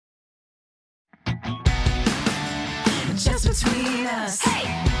Just between us. Hey!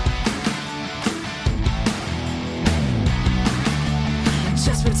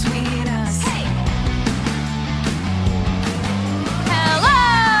 Just between us. Hey! Hello!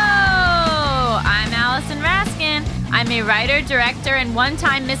 I'm Allison Raskin. I'm a writer, director, and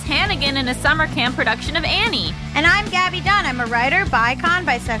one-time Miss Hannigan in a summer camp production of Annie. And I'm Gabby Dunn. I'm a writer, bicon,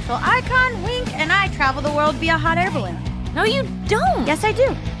 bisexual icon, wink, and I travel the world via hot air balloon. No, you don't. Yes, I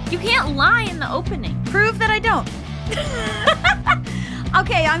do. You can't lie in the opening. Prove that I don't.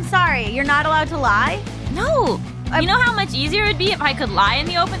 Okay, I'm sorry. You're not allowed to lie? No. You know how much easier it would be if I could lie in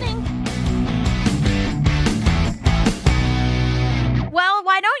the opening? Well,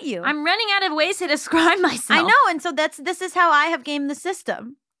 why don't you? I'm running out of ways to describe myself. I know, and so this is how I have gamed the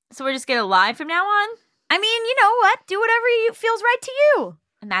system. So we're just gonna lie from now on? I mean, you know what? Do whatever feels right to you.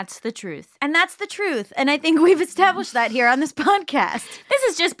 And that's the truth. And that's the truth. And I think we've established that here on this podcast. This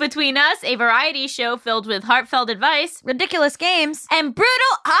is Just Between Us, a variety show filled with heartfelt advice, Ridiculous games, and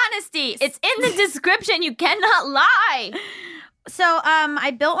brutal honesty. It's in the description. You cannot lie. So, I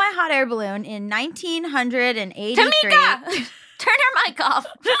built my hot air balloon in 1983. Tamika! Turn her mic off.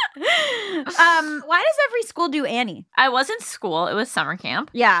 Why does every school do Annie? I was in school. It was summer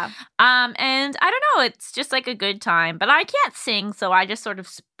camp. Yeah. And I don't know. It's just like a good time. But I can't sing, so I just sort of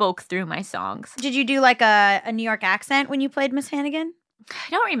spoke through my songs. Did you do like a New York accent when you played Miss Hannigan?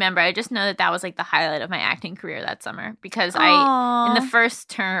 I don't remember. I just know that was like the highlight of my acting career that summer because Aww. in the first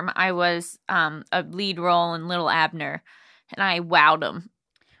term, I was a lead role in Little Abner, and I wowed him.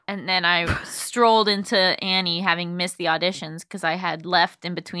 And then I strolled into Annie having missed the auditions because I had left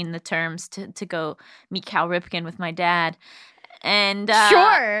in between the terms to go meet Cal Ripken with my dad. And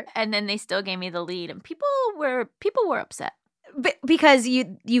Sure. And then they still gave me the lead, and people were upset. Because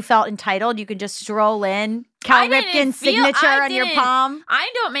you felt entitled, you could just stroll in, Cal Ripken's signature on your palm.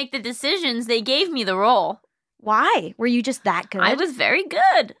 I don't make the decisions. They gave me the role. Why? Were you just that good? I was very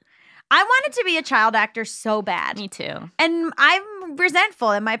good. I wanted to be a child actor so bad. Me too. And I'm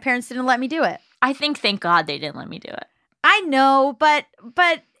resentful that my parents didn't let me do it. I think, thank God, they didn't let me do it. I know, but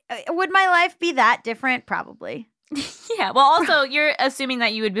would my life be that different? Probably. Yeah. Well, also, you're assuming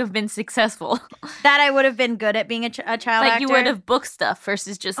that you would have been successful. That I would have been good at being a child actor? Like you would have booked stuff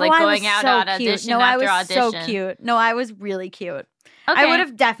versus just like going out on audition after audition. I was so cute. No, I was really cute. Okay. I would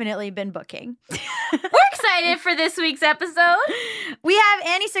have definitely been booking. We're excited for this week's episode. We have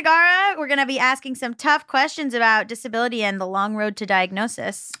Annie Segarra. We're going to be asking some tough questions about disability and the long road to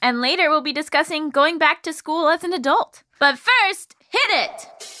diagnosis. And later we'll be discussing going back to school as an adult. But first, hit it!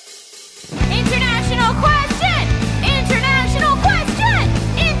 International question! International question!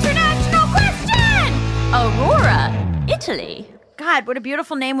 International question! Aurora, Italy. God, what a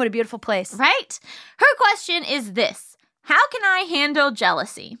beautiful name. What a beautiful place. Right? Her question is this. How can I handle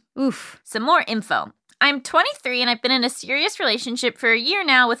jealousy? Oof. Some more info. I'm 23 and I've been in a serious relationship for a year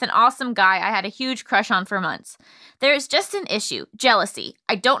now with an awesome guy I had a huge crush on for months. There is just an issue, jealousy.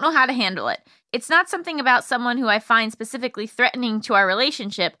 I don't know how to handle it. It's not something about someone who I find specifically threatening to our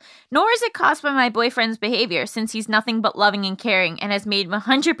relationship, nor is it caused by my boyfriend's behavior since he's nothing but loving and caring and has made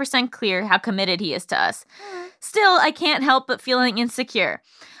 100% clear how committed he is to us. Still, I can't help but feeling insecure.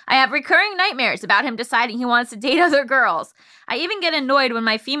 I have recurring nightmares about him deciding he wants to date other girls. I even get annoyed when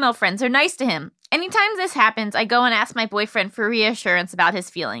my female friends are nice to him. Anytime this happens, I go and ask my boyfriend for reassurance about his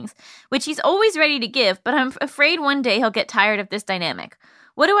feelings, which he's always ready to give, but I'm afraid one day he'll get tired of this dynamic.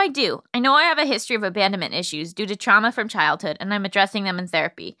 What do I do? I know I have a history of abandonment issues due to trauma from childhood, and I'm addressing them in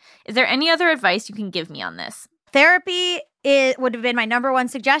therapy. Is there any other advice you can give me on this? Therapy would have been my number one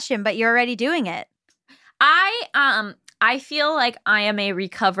suggestion, but you're already doing it. I feel like I am a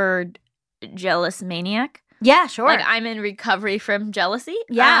recovered jealous maniac. Yeah, sure. Like I'm in recovery from jealousy.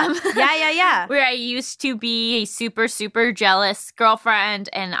 Yeah. Yeah. Where I used to be a super, super jealous girlfriend,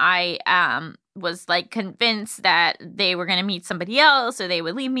 and I was like convinced that they were going to meet somebody else or they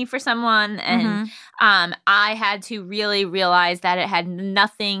would leave me for someone. And I had to really realize that it had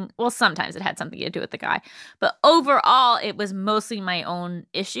nothing, well, sometimes it had something to do with the guy, but overall it was mostly my own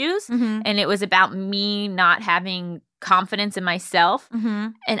issues. And it was about me not having confidence in myself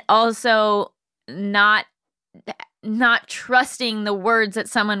and also not trusting the words that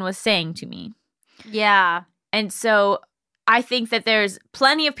someone was saying to me. Yeah. And so I think that there's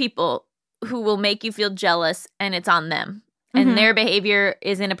plenty of people who will make you feel jealous and it's on them. And their behavior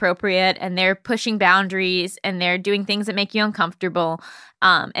is inappropriate and they're pushing boundaries and they're doing things that make you uncomfortable.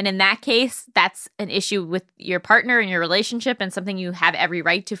 And in that case, that's an issue with your partner and your relationship and something you have every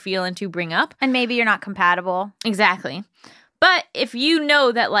right to feel and to bring up. And maybe you're not compatible. Exactly. But if you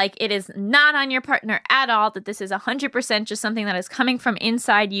know that like it is not on your partner at all, that this is 100% just something that is coming from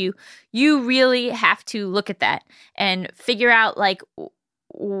inside you, you really have to look at that and figure out like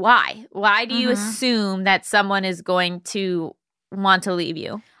why. Why do you assume that someone is going to want to leave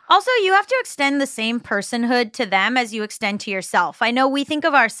you? Also, you have to extend the same personhood to them as you extend to yourself. I know we think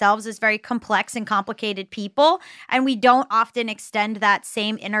of ourselves as very complex and complicated people, and we don't often extend that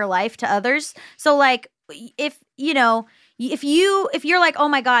same inner life to others. So like if you're like, oh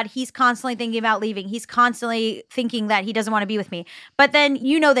my God, he's constantly thinking about leaving, he's constantly thinking that he doesn't want to be with me, but then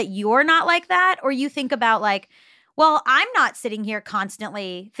you know that you're not like that, or you think about like, well, I'm not sitting here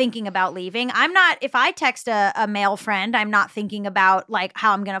constantly thinking about leaving. I'm not, if I text a male friend, I'm not thinking about like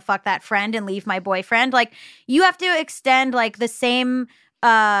how I'm going to fuck that friend and leave my boyfriend. Like you have to extend like the same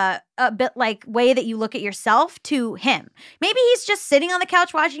a bit like way that you look at yourself to him. Maybe he's just sitting on the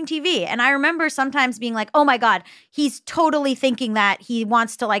couch watching TV. And I remember sometimes being like, oh my God, he's totally thinking that he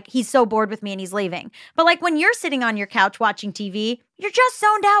wants to like, he's so bored with me and he's leaving. But like when you're sitting on your couch watching TV, you're just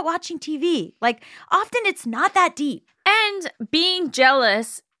zoned out watching TV. Like often it's not that deep. And being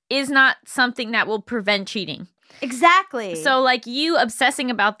jealous is not something that will prevent cheating. Exactly. So like you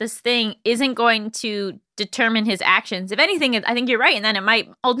obsessing about this thing isn't going to determine his actions. If anything, I think you're right. And then it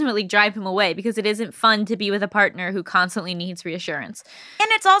might ultimately drive him away because it isn't fun to be with a partner who constantly needs reassurance. And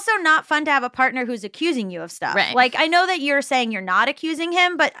it's also not fun to have a partner who's accusing you of stuff. Right. Like I know that you're saying you're not accusing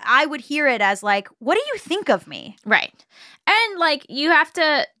him, but I would hear it as like, what do you think of me? Right. And like you have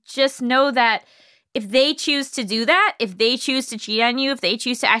to just know that if they choose to do that, if they choose to cheat on you, if they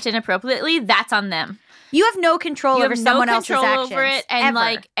choose to act inappropriately, that's on them. You have no control over someone else's actions. Over it, and ever.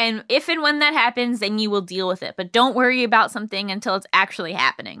 like, and if and when that happens, then you will deal with it. But don't worry about something until it's actually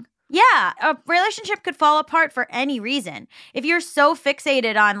happening. Yeah, a relationship could fall apart for any reason. If you're so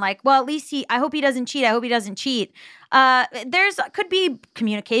fixated on like, well, at least I hope he doesn't cheat. I hope he doesn't cheat. Could be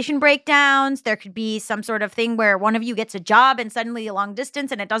communication breakdowns. There could be some sort of thing where one of you gets a job and suddenly a long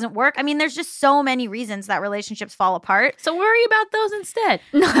distance and it doesn't work. I mean, there's just so many reasons that relationships fall apart. So worry about those instead.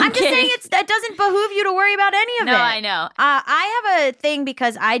 No, I'm just saying that doesn't behoove you to worry about any of it. No, I know. I have a thing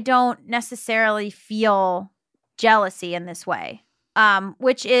because I don't necessarily feel jealousy in this way.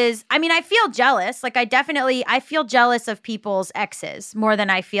 Which is, I mean, I feel jealous. Like I feel jealous of people's exes more than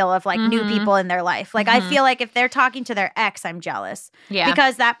I feel of like new people in their life. Like I feel like if they're talking to their ex, I'm jealous. Yeah.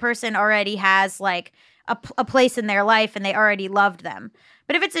 Because that person already has like a place in their life and they already loved them.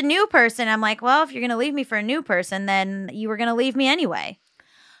 But if it's a new person, I'm like, well, if you're going to leave me for a new person, then you were going to leave me anyway.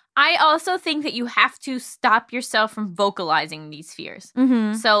 I also think that you have to stop yourself from vocalizing these fears.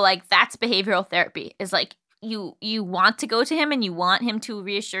 Mm-hmm. So like that's behavioral therapy is like, you want to go to him and you want him to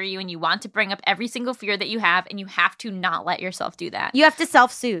reassure you and you want to bring up every single fear that you have and you have to not let yourself do that. You have to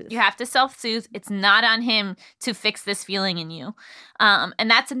self-soothe. You have to self-soothe. It's not on him to fix this feeling in you. And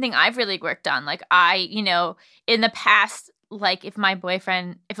that's something I've really worked on. Like in the past, like if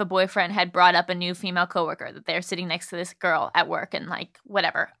a boyfriend had brought up a new female coworker that they're sitting next to this girl at work and like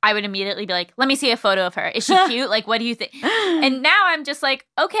whatever, I would immediately be like, let me see a photo of her. Is she cute? Like, what do you think? And now I'm just like,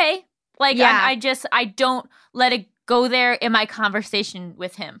 okay. Like, yeah. I don't let it go there in my conversation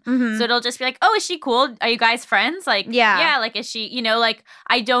with him. Mm-hmm. So it'll just be like, oh, is she cool? Are you guys friends? Like, yeah, like, is she, like,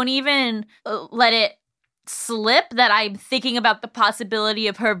 I don't even let it slip that I'm thinking about the possibility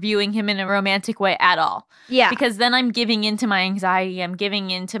of her viewing him in a romantic way at all. Yeah. Because then I'm giving into my anxiety, I'm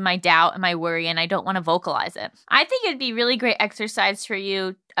giving into my doubt and my worry, and I don't want to vocalize it. I think it'd be really great exercise for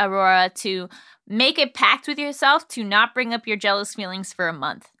you, Aurora, to make a pact with yourself to not bring up your jealous feelings for a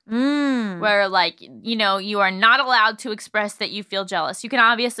month. Where like, you are not allowed to express that you feel jealous. You can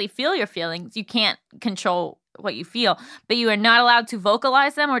obviously feel your feelings. You can't control what you feel, but you are not allowed to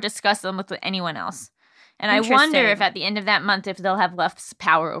vocalize them or discuss them with anyone else. And I wonder if at the end of that month, if they'll have less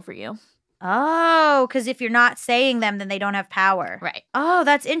power over you. Oh, because if you're not saying them, then they don't have power. Right. Oh,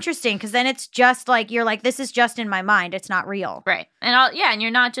 that's interesting. Because then it's just like, you're like, this is just in my mind. It's not real. Right. And and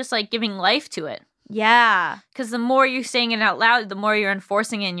you're not just like giving life to it. Yeah. Because the more you're saying it out loud, the more you're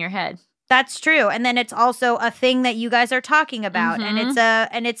enforcing it in your head. That's true. And then it's also a thing that you guys are talking about. And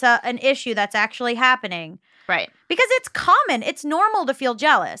it's an issue that's actually happening. Right. Because it's common. It's normal to feel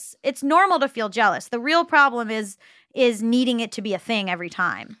jealous. It's normal to feel jealous. The real problem is needing it to be a thing every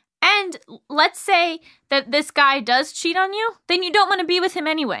time. And let's say that this guy does cheat on you, then you don't want to be with him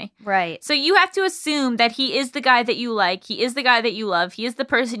anyway. Right. So you have to assume that he is the guy that you like, he is the guy that you love, he is the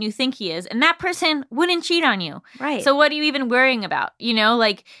person you think he is, and that person wouldn't cheat on you. Right. So what are you even worrying about?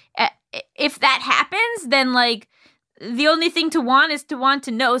 Like, if that happens, then like, the only thing to want is to want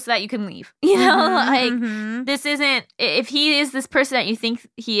to know so that you can leave. This isn't, if he is this person that you think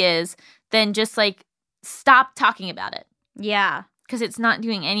he is, then just like, stop talking about it. Yeah. because it's not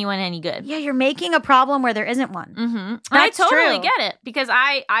doing anyone any good. Yeah, you're making a problem where there isn't one. Mm-hmm. I That's totally true. get it because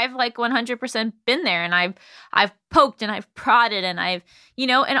I've like 100% been there, and I've poked and I've prodded and I've,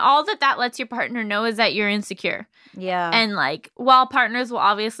 and all that lets your partner know is that you're insecure. Yeah. And like, while partners will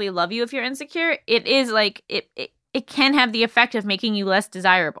obviously love you if you're insecure, it is like it can have the effect of making you less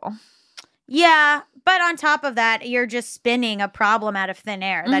desirable. Yeah, but on top of that, you're just spinning a problem out of thin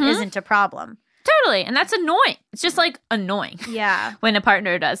air that Mhm. isn't a problem. Totally. And that's annoying. It's just like annoying Yeah. when a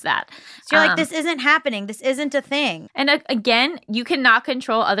partner does that. So you're like, Um, this isn't happening. This isn't a thing. And again, you cannot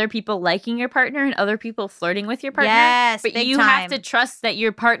control other people liking your partner and other people flirting with your partner. Yes, but big you time. have to trust that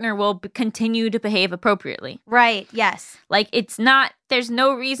your partner will continue to behave appropriately. Right. Yes. Like, there's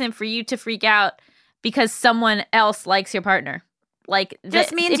no reason for you to freak out because someone else likes your partner. Like,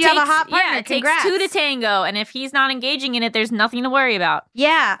 Just means you have a hot partner. Yeah, it Congrats. takes two to tango. And if he's not engaging in it, there's nothing to worry about.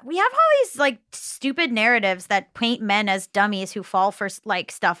 Yeah. We have all these like stupid narratives that paint men as dummies who fall for like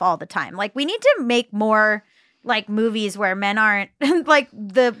stuff all the time. Like, we need to make more like movies where men aren't like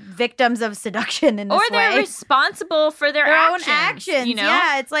the victims of seduction in this Or they're way. responsible for their Own actions. actions. You know?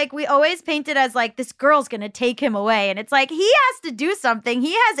 Yeah, it's like we always paint it as like this girl's gonna take him away, and it's like he has to do something.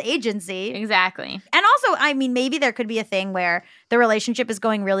 He has agency. Exactly. And also, I mean, maybe there could be a thing where the relationship is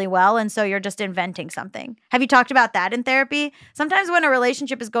going really well, and so you're just inventing something. Have you talked about that in therapy? Sometimes when a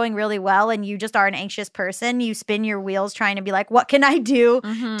relationship is going really well and you just are an anxious person, you spin your wheels trying to be like, what can I do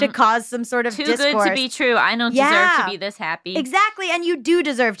to cause some sort of Too discourse? good to be true. I don't deserve Yeah. to be this happy. Exactly, and you do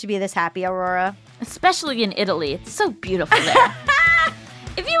deserve to be this happy, Aurora. Especially in Italy. It's so beautiful there.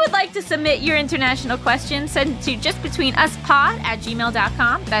 If you would like to submit your international questions, send it to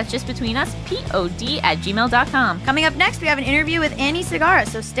justbetweenuspod@gmail.com. That's justbetweenuspod@gmail.com. Coming up next, we have an interview with Annie Segarra,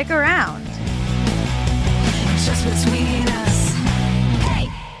 so stick around. Just between us. Hey.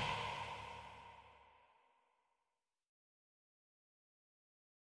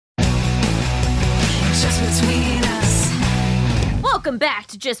 Just between us. Welcome back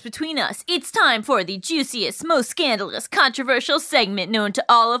to Just Between Us. It's time for the juiciest, most scandalous, controversial segment known to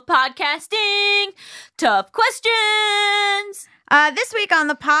all of podcasting. Tough questions. This week on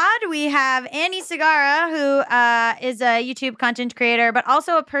the pod, we have Annie Segarra, who is a YouTube content creator, but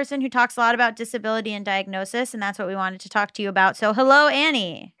also a person who talks a lot about disability and diagnosis, and that's what we wanted to talk to you about. So hello,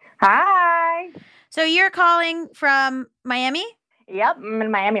 Annie. Hi. So you're calling from Miami? Yep, I'm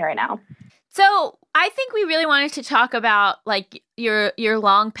in Miami right now. So I think we really wanted to talk about like your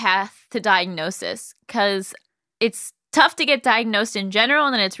long path to diagnosis, because it's tough to get diagnosed in general,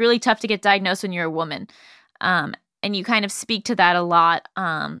 and then it's really tough to get diagnosed when you're a woman. And you kind of speak to that a lot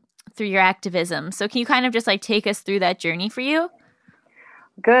through your activism. So can you kind of just like take us through that journey for you?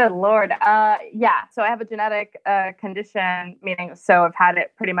 Good Lord. Yeah, so I have a genetic condition, meaning so I've had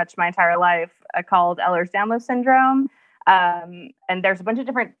it pretty much my entire life, called Ehlers-Danlos syndrome. And there's a bunch of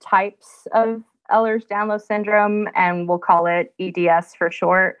different types of Ehlers-Danlos syndrome, and we'll call it EDS for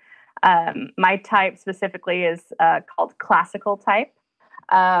short. My type specifically is called classical type.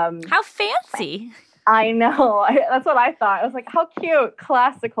 How fancy. I know. That's what I thought. I was like, how cute,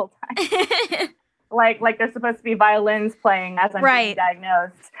 classical type. Like there's supposed to be violins playing as I'm being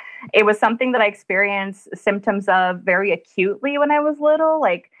diagnosed. It was something that I experienced symptoms of very acutely when I was little,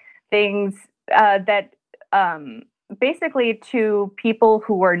 like things that basically to people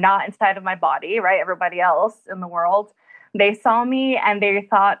who were not inside of my body, right? Everybody else in the world, they saw me and they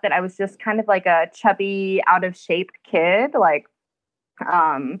thought that I was just kind of like a chubby, out of shape kid, like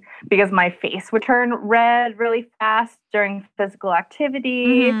because my face would turn red really fast during physical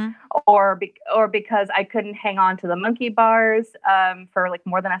activity, or because I couldn't hang on to the monkey bars for like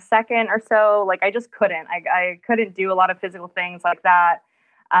more than a second or so. Like I just couldn't. I couldn't do a lot of physical things like that.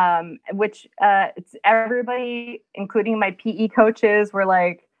 Which it's everybody, including my PE coaches, were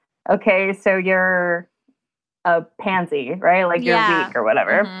like, "Okay, so you're a pansy, right? Like you're weak or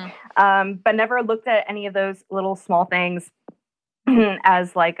whatever." But never looked at any of those little small things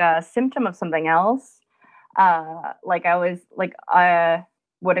as like a symptom of something else. Like I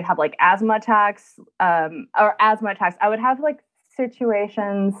would have like asthma attacks, or asthma attacks. I would have like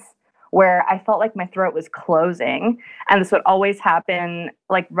situations where I felt like my throat was closing, and this would always happen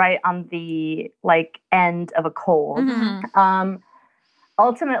like right on the like end of a cold.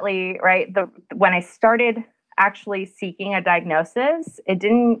 Ultimately, right, when I started actually seeking a diagnosis, it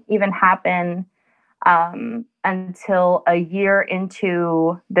didn't even happen until a year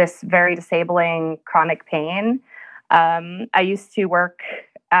into this very disabling chronic pain. I used to work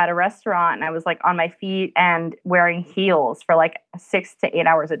at a restaurant and I was like on my feet and wearing heels for like 6 to 8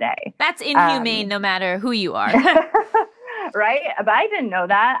 hours a day. That's inhumane no matter who you are. Right? But I didn't know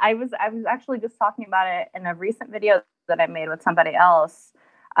that. I was actually just talking about it in a recent video that I made with somebody else,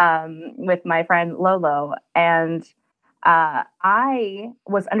 with my friend Lolo. And I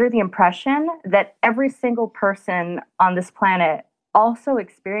was under the impression that every single person on this planet also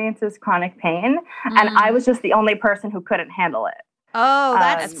experiences chronic pain, and I was just the only person who couldn't handle it. Oh,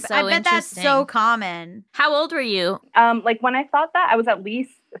 that's so I bet that's so interesting. common. How old were you? Like when I thought that, I was at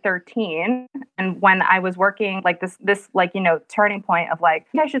least 13, and when I was working like this like, you know, turning point of like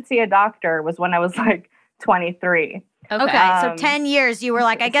I should see a doctor was when I was like 23. Okay, so 10 years you were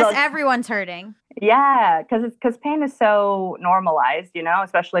like, I guess so- everyone's hurting. Yeah, because pain is so normalized, you know,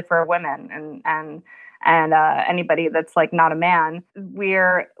 especially for women and anybody that's like not a man.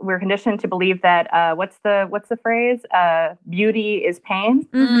 We're conditioned to believe that what's the phrase? Beauty is pain,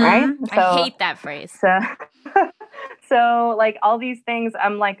 right? I hate that phrase. So like all these things,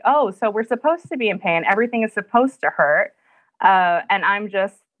 I'm like, oh, so we're supposed to be in pain. Everything is supposed to hurt, and I'm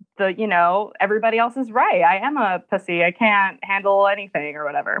just everybody else is right. I am a pussy. I can't handle anything or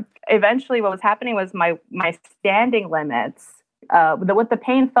whatever. Eventually, what was happening was my standing limits. What the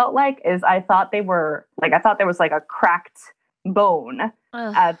pain felt like is I thought there was like a cracked bone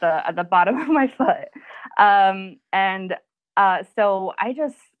at the bottom of my foot, so I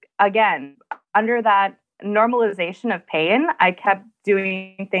just, again, under that normalization of pain, I kept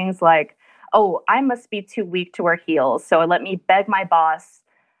doing things like, oh, I must be too weak to wear heels, so let me beg my boss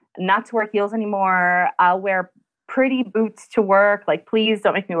not to wear heels anymore. I'll wear pretty boots to work. Like, please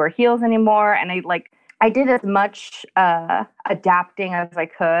don't make me wear heels anymore. And I did as much adapting as I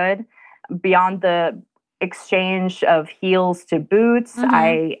could beyond the exchange of heels to boots.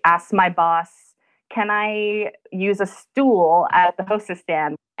 I asked my boss, can I use a stool at the hostess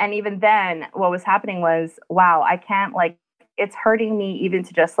stand? And even then, what was happening was, wow, I can't, like, it's hurting me even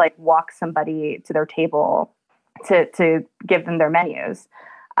to just like walk somebody to their table to give them their menus.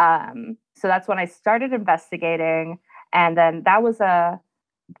 So that's when I started investigating. And then that was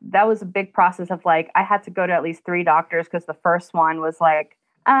a big process of like, I had to go to at least 3 doctors because the first one was like,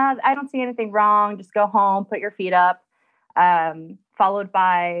 I don't see anything wrong. Just go home, put your feet up. Followed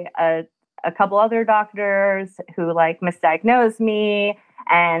by a couple other doctors who like misdiagnosed me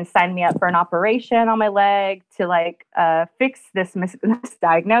and signed me up for an operation on my leg to like fix this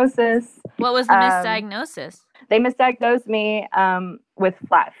misdiagnosis. What was the misdiagnosis? They misdiagnosed me with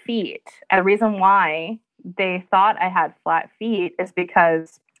flat feet. And the reason why they thought I had flat feet is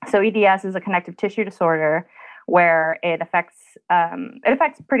because EDS is a connective tissue disorder where it affects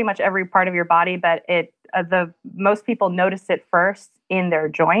pretty much every part of your body, but most people notice it first in their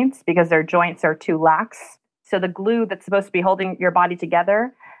joints because their joints are too lax. So the glue that's supposed to be holding your body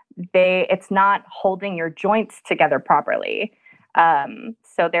together, it's not holding your joints together properly.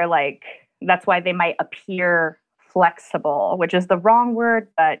 So they're like, that's why they might appear flexible, which is the wrong word,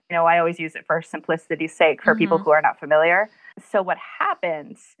 but I always use it for simplicity's sake for people who are not familiar. So what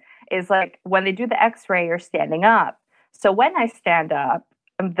happens is like when they do the x-ray, you're standing up. So when I stand up,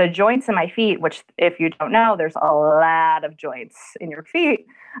 the joints in my feet, which if you don't know, there's a lot of joints in your feet,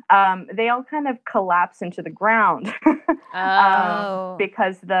 they all kind of collapse into the ground.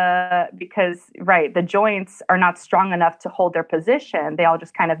 Because the joints are not strong enough to hold their position. They all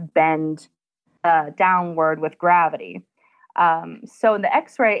just kind of bend downward with gravity. So in the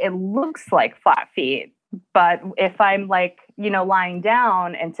x-ray, it looks like flat feet. But if I'm like, lying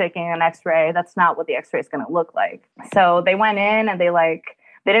down and taking an x-ray, that's not what the x-ray is going to look like. So they went in and they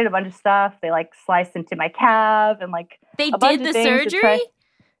did a bunch of stuff. They like sliced into my calf and like they did the surgery?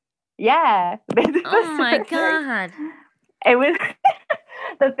 Yeah. They did oh my God. It was,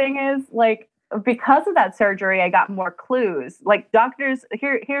 the thing is like, because of that surgery, I got more clues. Like doctors,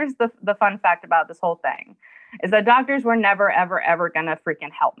 here's the fun fact about this whole thing, is that doctors were never, ever, ever going to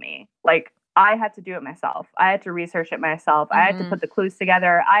freaking help me. Like I had to do it myself. I had to research it myself. I had to put the clues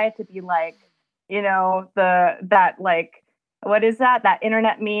together. I had to be like, what is that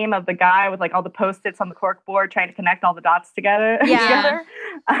internet meme of the guy with like all the Post-its on the cork board trying to connect all the dots together? Yeah.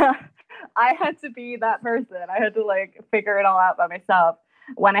 I had to be that person. I had to like figure it all out by myself.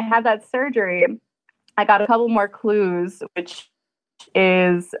 When I had that surgery, I got a couple more clues, which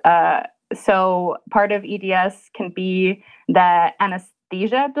is so part of EDS can be that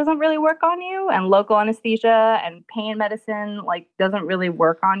anesthesia doesn't really work on you, and local anesthesia and pain medicine like doesn't really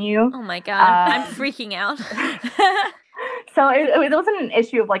work on you. Oh my God, I'm freaking out. So it wasn't an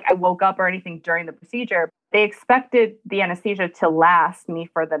issue of like I woke up or anything during the procedure. They expected the anesthesia to last me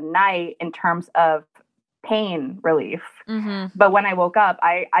for the night in terms of pain relief. But when I woke up,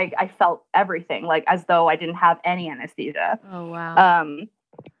 I felt everything like as though I didn't have any anesthesia. Oh wow.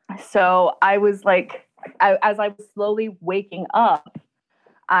 So I was like, as I was slowly waking up,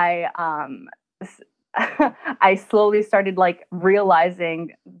 I slowly started like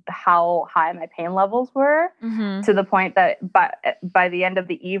realizing how high my pain levels were, to the point that by the end of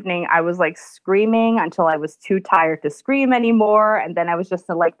the evening, I was like screaming until I was too tired to scream anymore. And then I was just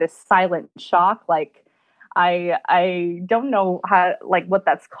in like this silent shock. Like I don't know how, like what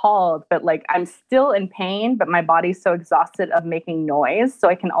that's called, but like I'm still in pain, but my body's so exhausted of making noise. So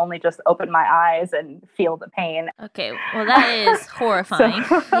I can only just open my eyes and feel the pain. Okay. Well, that is horrifying.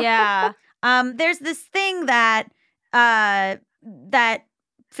 Yeah. There's this thing that that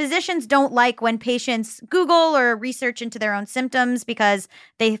physicians don't like when patients Google or research into their own symptoms because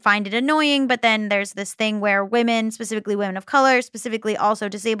they find it annoying. But then there's this thing where women, specifically women of color, specifically also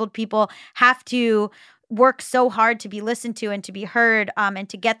disabled people, have to work so hard to be listened to and to be heard, and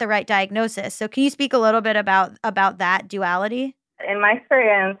to get the right diagnosis. So can you speak a little bit about that duality? In my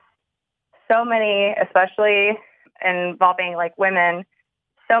experience, so many, especially involving like women,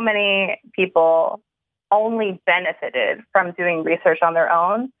 so many people only benefited from doing research on their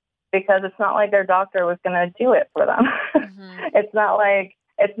own, because it's not like their doctor was going to do it for them.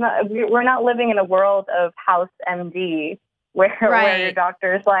 We're not living in a world of house MD where your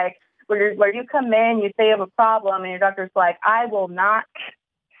doctor's like, where you come in, you say you have a problem, and your doctor's like, I will not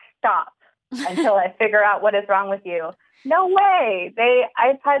stop until I figure out what is wrong with you. No way.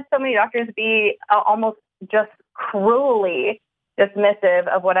 I've had so many doctors be almost just cruelly dismissive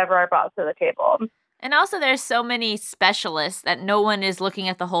of whatever I brought to the table. And also there's so many specialists that no one is looking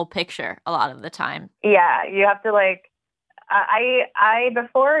at the whole picture a lot of the time. Yeah, you have to like, I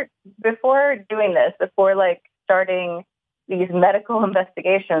before doing this, before like starting these medical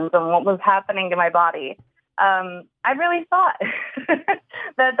investigations on what was happening to my body, I really thought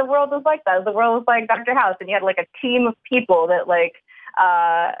that the world was like that. The world was like Dr. House, and you had like a team of people that like,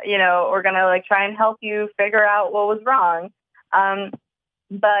 were going to like try and help you figure out what was wrong.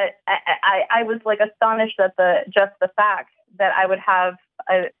 But I was like astonished at the fact that I would have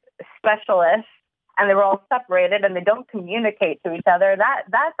a specialist and they were all separated and they don't communicate to each other.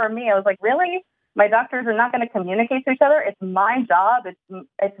 That for me, I was like, really? My doctors are not going to communicate to each other? It's my job.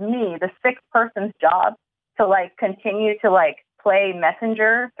 It's me, the sick person's job, to like continue to like play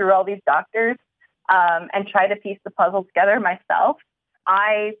messenger through all these doctors, and try to piece the puzzle together myself.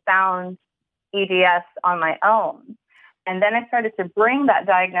 I found EDS on my own. And then I started to bring that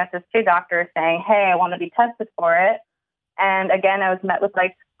diagnosis to doctors saying, hey, I want to be tested for it. And again, I was met with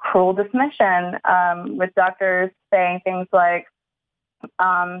like cruel dismission, with doctors saying things like,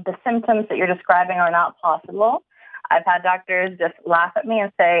 the symptoms that you're describing are not possible. I've had doctors just laugh at me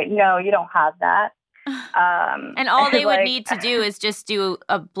and say, no, you don't have that. And all they would need to do is just do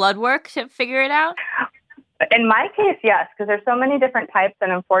a blood work to figure it out? In my case, yes, because there's so many different types,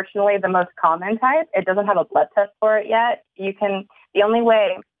 and unfortunately, the most common type, it doesn't have a blood test for it yet. The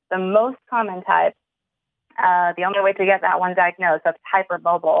most common type, the only way to get that one diagnosed, that's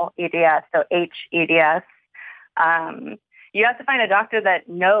hypermobile EDS, so HEDS. You have to find a doctor that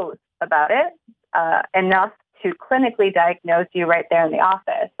knows about it enough to clinically diagnose you right there in the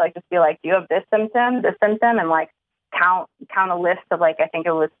office. Like, just be like, do you have this symptom, and like count a list of like, I think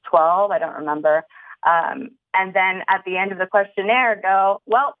it was 12, I don't remember. And then at the end of the questionnaire go,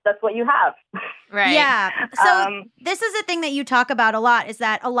 well, that's what you have. Right. Yeah. So this is a thing that you talk about a lot, is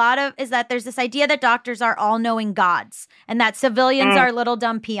that there's this idea that doctors are all-knowing gods and that civilians are little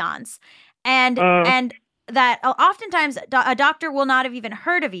dumb peons. And that oftentimes a doctor will not have even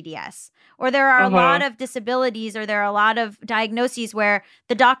heard of EDS, or there are a lot of disabilities, or there are a lot of diagnoses where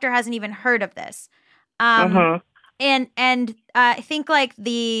the doctor hasn't even heard of this. And I think like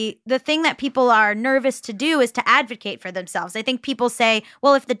the thing that people are nervous to do is to advocate for themselves. I think people say,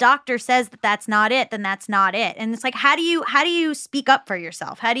 well, if the doctor says that that's not it, then that's not it. And it's like, how do you speak up for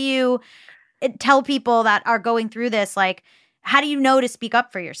yourself? How do you tell people that are going through this, like, how do you know to speak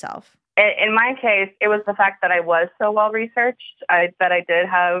up for yourself? In my case, it was the fact that I was so well researched, that I did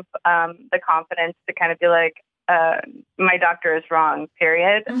have the confidence to kind of be like, my doctor is wrong,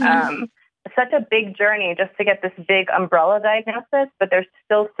 period. Such a big journey just to get this big umbrella diagnosis, but there's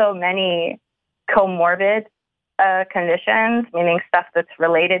still so many comorbid conditions, meaning stuff that's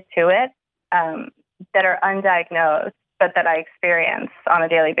related to it, that are undiagnosed, but that I experience on a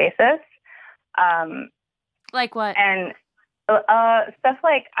daily basis. Like what? And stuff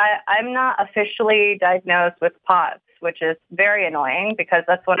like I'm not officially diagnosed with POTS, which is very annoying because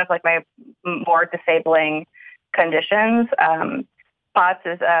that's one of like my more disabling conditions. POTS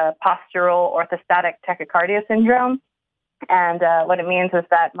is a postural orthostatic tachycardia syndrome. And what it means is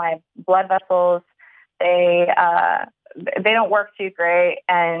that my blood vessels, they they don't work too great,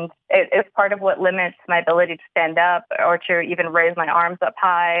 and it's part of what limits my ability to stand up or to even raise my arms up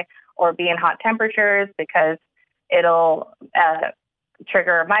high or be in hot temperatures, because it'll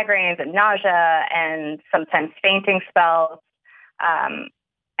trigger migraines and nausea and sometimes fainting spells.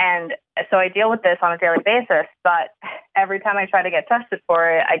 And so I deal with this on a daily basis, but every time I try to get tested for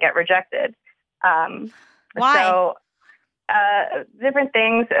it, I get rejected. Why? So different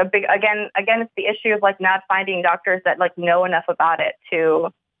things. Again, it's the issue of like not finding doctors that like know enough about it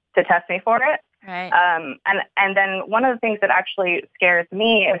to test me for it. Right. And then one of the things that actually scares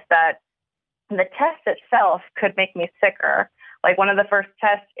me is that the test itself could make me sicker. Like one of the first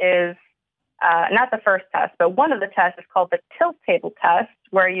tests is not the first test, but one of the tests is called the tilt table test,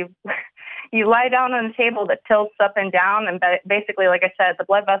 where you lie down on a table that tilts up and down, and basically, like I said, the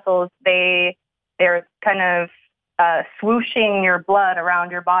blood vessels they're kind of swooshing your blood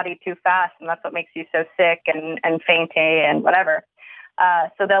around your body too fast, and that's what makes you so sick and fainty and whatever.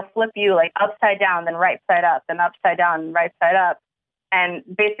 So they'll flip you like upside down, then right side up, then upside down, and right side up, and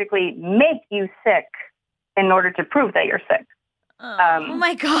basically make you sick in order to prove that you're sick. Oh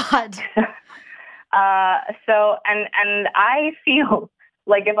my God. So I feel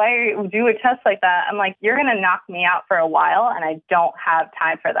like if I do a test like that, I'm like, you're going to knock me out for a while, and I don't have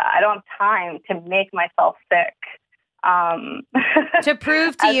time for that. I don't have time to make myself sick. To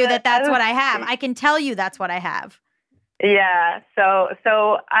prove to you that that's what I have. I can tell you that's what I have. Yeah. So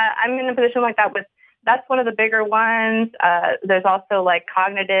I'm in a position like that that's one of the bigger ones. There's also like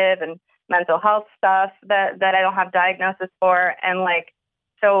cognitive and mental health stuff that I don't have diagnosis for. And like,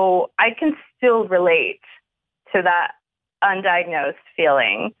 so I can still relate to that undiagnosed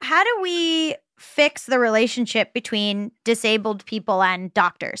feeling. How do we fix the relationship between disabled people and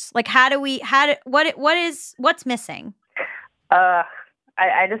doctors? Like, what's missing?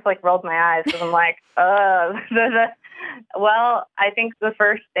 I just like rolled my eyes because I'm like, well, I think the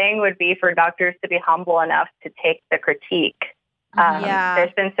first thing would be for doctors to be humble enough to take the critique.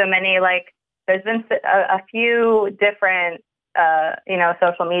 There's been so many, there's been a few different,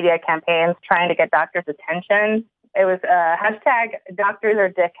 social media campaigns trying to get doctors' attention. It was hashtag doctors are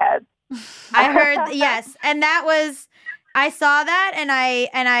dickheads. I heard, yes. And I saw that, and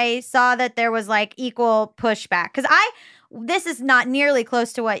I saw that there was like equal pushback. Because this is not nearly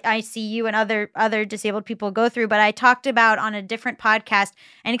close to what I see you and other disabled people go through, but I talked about on a different podcast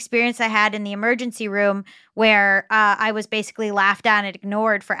an experience I had in the emergency room where I was basically laughed at and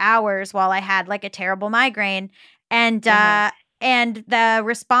ignored for hours while I had like a terrible migraine. And the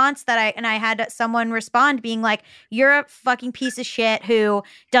response that I had someone respond being like, you're a fucking piece of shit who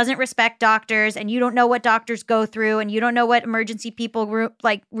doesn't respect doctors, and you don't know what doctors go through, and you don't know what emergency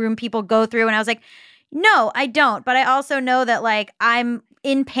room people go through. And I was like, no, I don't. But I also know that like I'm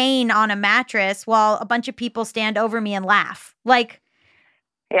in pain on a mattress while a bunch of people stand over me and laugh. Like,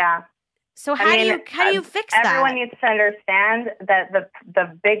 yeah. So how do you fix that? Everyone needs to understand that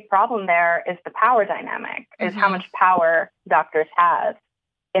the big problem there is the power dynamic, is how much power doctors have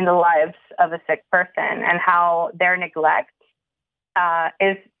in the lives of a sick person, and how their neglect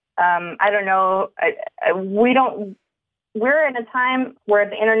is, I don't know, we're in a time where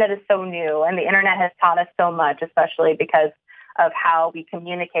the internet is so new, and the internet has taught us so much, especially because of how we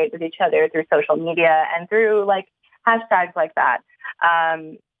communicate with each other through social media and through like hashtags like that.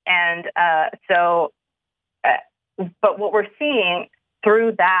 But what we're seeing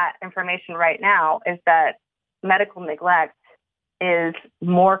through that information right now is that medical neglect is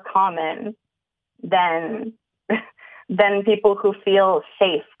more common than people who feel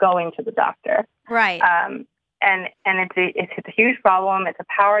safe going to the doctor. Right. And it's a huge problem. It's a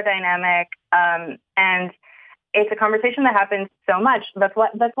power dynamic. And it's a conversation that happens so much. That's why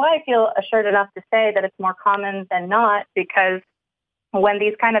I feel assured enough to say that it's more common than not, because when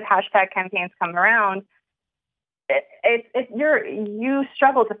these kind of hashtag campaigns come around, you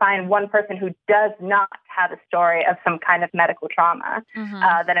struggle to find one person who does not have a story of some kind of medical trauma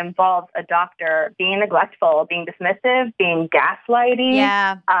that involves a doctor being neglectful, being dismissive, being gaslighty.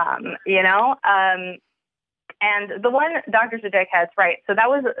 Yeah. And the one, doctors are dickheads, right? So that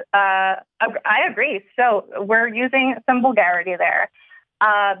was, I agree. So we're using some vulgarity there.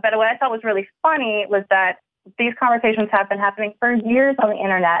 But what I thought was really funny was that these conversations have been happening for years on the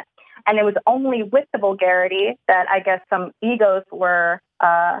internet, and it was only with the vulgarity that I guess some egos were,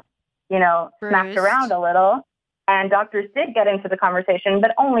 smacked around a little, and doctors did get into the conversation,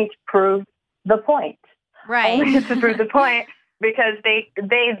 but only to prove the point. Right. Only to prove the point, because they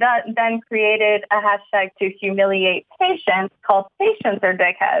then created a hashtag to humiliate patients called "Patients Are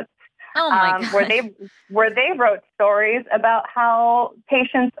Dickheads." Oh my God. Where they wrote stories about how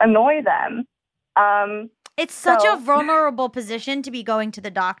patients annoy them. It's such So- a vulnerable position to be going to the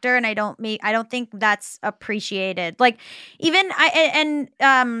doctor, and I don't think that's appreciated. Like, even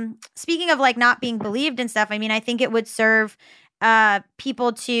speaking of like not being believed and stuff, I mean, I think it would serve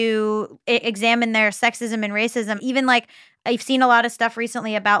people to examine their sexism and racism. Even like I've seen a lot of stuff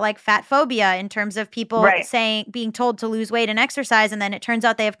recently about like fat phobia in terms of people Right. being told to lose weight and exercise, and then it turns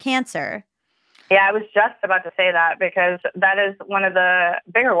out they have cancer. Yeah, I was just about to say that because that is one of the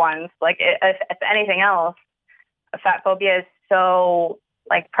bigger ones. Like, if anything else, fat phobia is so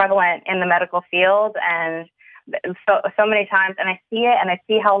like prevalent in the medical field, and so many times, and I see it, and I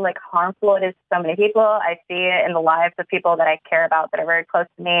see how like harmful it is to so many people. I see it in the lives of people that I care about that are very close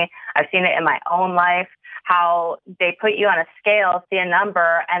to me. I've seen it in my own life, how they put you on a scale, see a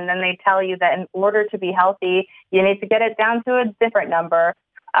number, and then they tell you that in order to be healthy, you need to get it down to a different number.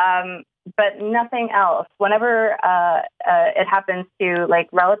 But nothing else. Whenever it happens to like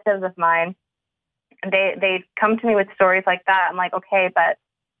relatives of mine, they come to me with stories like that. I'm like, okay, but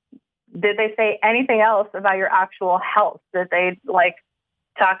did they say anything else about your actual health? Did they like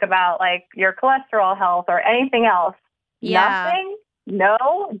talk about like your cholesterol health or anything else? Yeah. Nothing? No,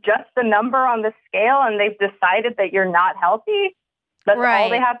 just the number on the scale, and they've decided that you're not healthy. That's all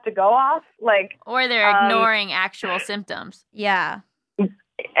they have to go off. Like, Or they're ignoring actual symptoms. Yeah.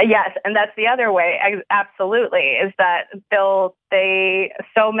 Yes, and that's the other way. Absolutely, is that so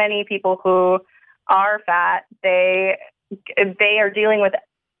many people who are fat, they are dealing with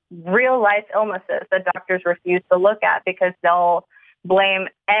real life illnesses that doctors refuse to look at because they'll blame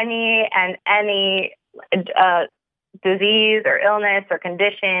any disease or illness or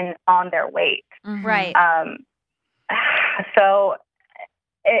condition on their weight. Mhm. Right. So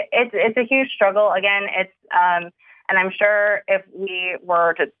it's a huge struggle. Again, and I'm sure if we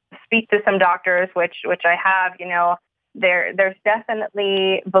were to speak to some doctors, which I have, there's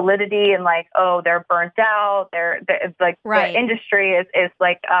definitely validity in like, oh, they're burnt out. It's like Right. the industry is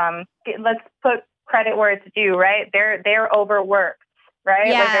like, let's put credit where it's due, right? They're overworked, right?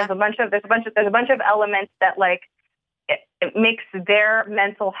 Yeah. Like there's a bunch of elements that like it makes their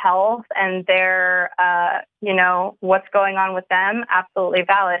mental health and their what's going on with them absolutely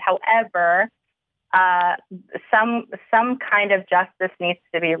valid. However, some kind of justice needs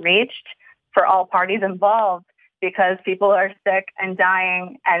to be reached for all parties involved because people are sick and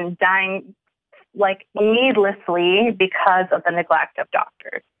dying like needlessly because of the neglect of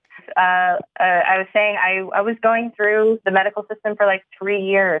doctors. I was saying I was going through the medical system for like 3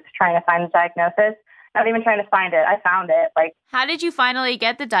 years trying to find the diagnosis. Not even trying to find it. I found it. Like, how did you finally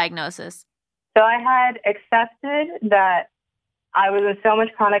get the diagnosis? So I had accepted that I was in so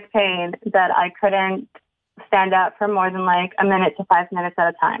much chronic pain that I couldn't stand up for more than like a minute to 5 minutes at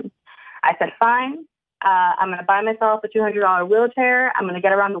a time. I said, fine, I'm going to buy myself a $200 wheelchair. I'm going to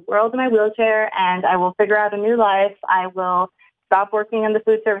get around the world in my wheelchair and I will figure out a new life. I will stop working in the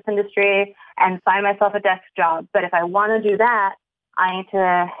food service industry and find myself a desk job. But if I want to do that, I need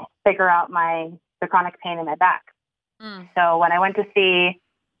to figure out the chronic pain in my back. So when I went to see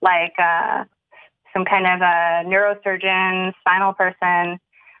like some kind of a neurosurgeon, spinal person,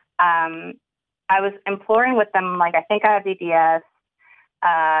 I was imploring with them, like, I think I have EDS.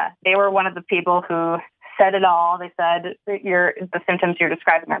 They were one of the people who said it all. They said, the symptoms you're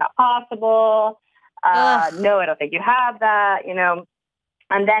describing are not possible. No, I don't think you have that, And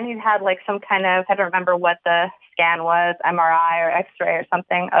then he had like some kind of, I don't remember what the scan was, MRI or X-ray or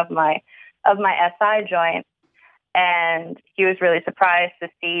something of my SI joint. And he was really surprised to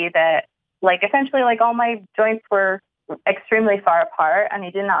see that, like, essentially, like, all my joints were extremely far apart, and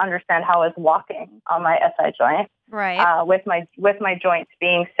he did not understand how I was walking on my SI joint. Right. With my joints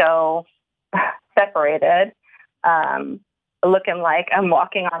being so separated, looking like I'm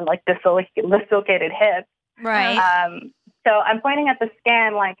walking on, like, dislocated hips. Right. So I'm pointing at the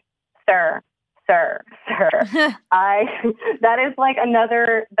scan like, sir, that is like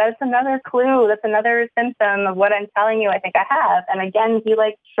that's another clue. That's another symptom of what I'm telling you I think I have. And again, he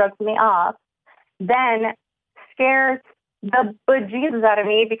like shrugs me off, then scares the bejesus out of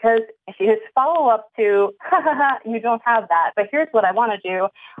me because his follow-up to, you don't have that, but here's what I want to do.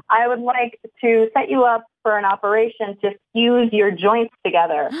 I would like to set you up for an operation to fuse your joints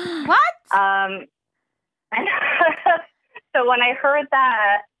together. What? So when I heard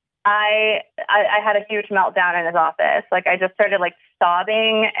that, I had a huge meltdown in his office. Like I just started like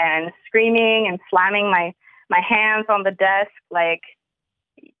sobbing and screaming and slamming my hands on the desk, like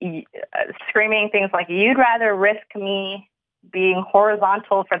screaming things like, you'd rather risk me being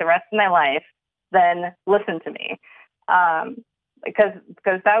horizontal for the rest of my life than listen to me. Because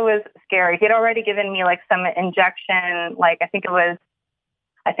that was scary. He'd already given me like some injection, like I think it was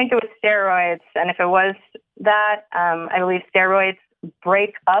I think it was steroids. And if it was that, I believe steroids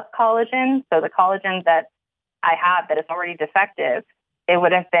break up collagen. So the collagen that I have that is already defective, it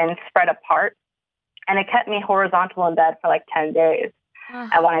would have been spread apart. And it kept me horizontal in bed for like 10 days.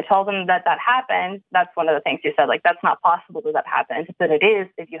 And when I told them that happened, that's one of the things he said, like, that's not possible that happens. He said, it is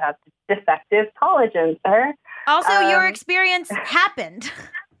if you have defective collagen, sir. Also, your experience happened.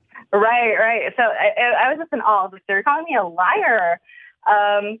 Right. So I was just in awe. They're calling me a liar.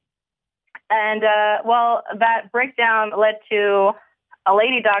 Well, that breakdown led to a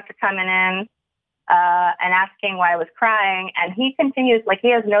lady doctor coming in and asking why I was crying. And he continues, like, he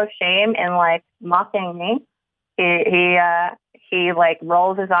has no shame in, like, mocking me. He like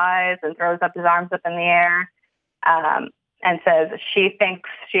rolls his eyes and throws up his arms up in the air and says she thinks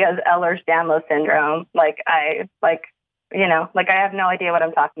she has Ehlers-Danlos syndrome. I have no idea what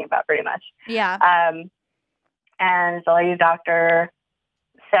I'm talking about, pretty much. Yeah. And the lady doctor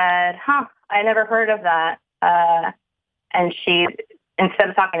said, I never heard of that. And she, instead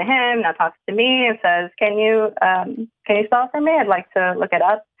of talking to him, now talks to me and says, can you spell it for me? I'd like to look it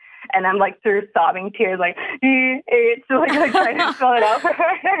up. And I'm like through sobbing tears, like, it's like trying to spell it out for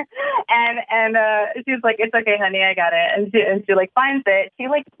her. And she's like, it's okay, honey, I got it. And she like finds it. She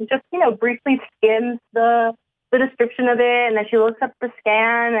like just, briefly skims the description of it. And then she looks up the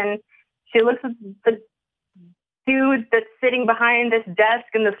scan and she looks at the dude that's sitting behind this desk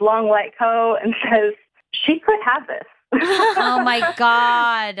in this long white coat and says, she could have this. Oh my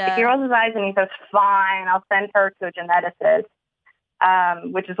God. He rolls his eyes and he says, fine, I'll send her to a geneticist.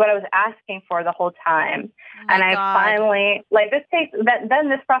 Which is what I was asking for the whole time. And I finally, then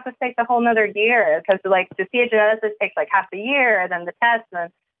this process takes a whole nother year because like to see a geneticist takes like half a year, then the test,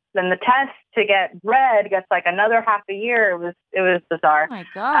 and then the test to get read gets like another half a year. It was bizarre. Oh my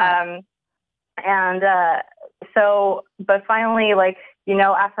God. But finally,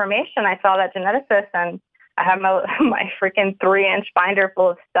 affirmation, I saw that geneticist and I have my freaking 3-inch binder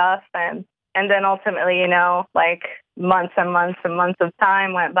full of stuff. And then ultimately, months and months and months of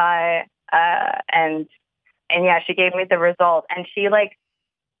time went by. And yeah, she gave me the result. And she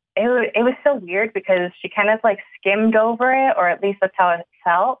it was so weird because she kind of skimmed over it, or at least that's how it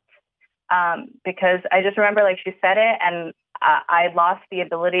felt. Because I just remember she said it and I lost the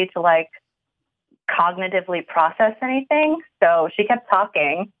ability to cognitively process anything. So she kept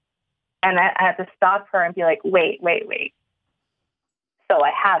talking and I had to stop her and be like, wait. So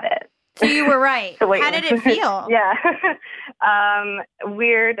I have it. So you were right. So how did it feel? Yeah.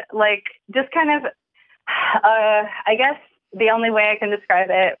 Weird. Just kind of, I guess the only way I can describe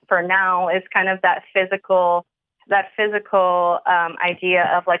it for now is kind of that physical idea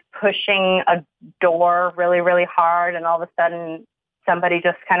of pushing a door really, really hard. And all of a sudden somebody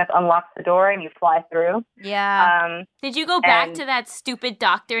just kind of unlocks the door and you fly through. Yeah. Did you go back to that stupid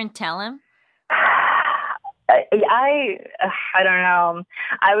doctor and tell him? I don't know.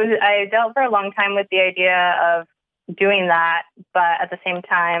 I dealt for a long time with the idea of doing that, but at the same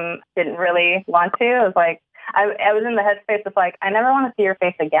time didn't really want to. It was I was in the headspace of I never want to see your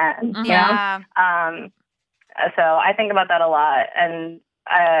face again. Yeah. You know? So I think about that a lot. And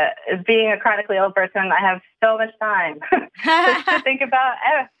being a chronically ill person, I have so much time to think about.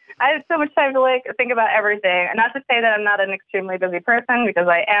 I have so much time to think about everything. And not to say that I'm not an extremely busy person, because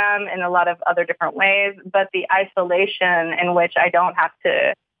I am in a lot of other different ways, but the isolation in which I don't have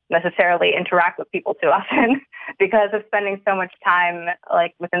to necessarily interact with people too often because of spending so much time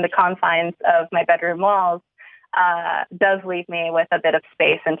within the confines of my bedroom walls does leave me with a bit of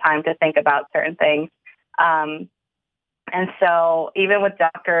space and time to think about certain things. And so even with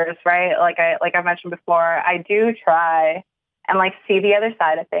doctors, right, like I mentioned before, I do try and see the other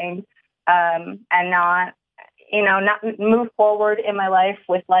side of things, and not move forward in my life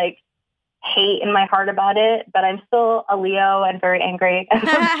with hate in my heart about it. But I'm still a Leo and very angry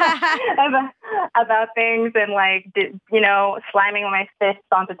about things and slamming my fists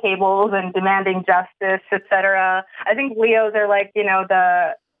onto tables and demanding justice, etc. I think Leos are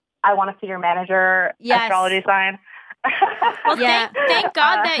the I want to see your manager astrology sign. Well, thank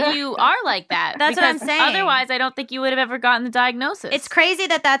God that you are like that. That's what I'm saying. Otherwise, I don't think you would have ever gotten the diagnosis. It's crazy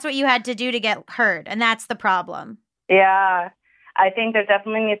that that's what you had to do to get heard, and that's the problem. Yeah, I think there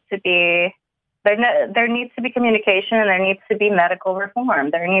definitely needs to be there needs to be communication, and there needs to be medical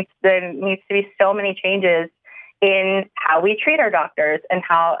reform. There needs to be so many changes in how we treat our doctors and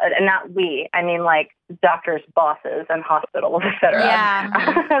not we. I mean, doctors' bosses and hospitals, etc. Yeah.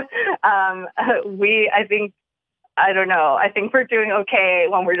 I don't know. I think we're doing okay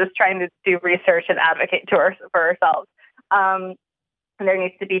when we're just trying to do research and advocate for ourselves. there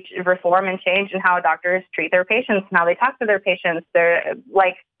needs to be reform and change in how doctors treat their patients and how they talk to their patients. They're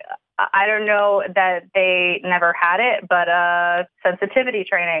like, I don't know that they never had it, but sensitivity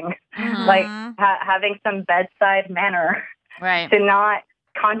training, like having some bedside manner, right? To not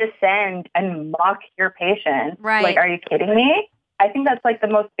condescend and mock your patient. Right. Like, are you kidding me? I think that's like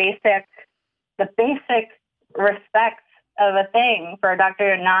the basic respect of a thing for a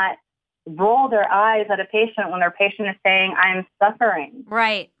doctor to not roll their eyes at a patient when their patient is saying, I'm suffering.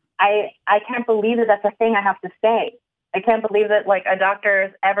 Right. I can't believe that that's a thing I have to say. I can't believe that like a doctor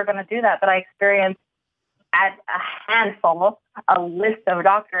is ever going to do that. But I experienced at a list of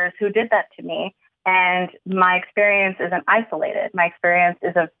doctors who did that to me. And my experience isn't isolated. My experience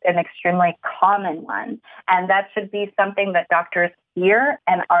is an extremely common one. And that should be something that doctors fear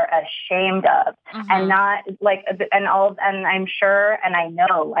and are ashamed of. And not like, and I'm sure, and I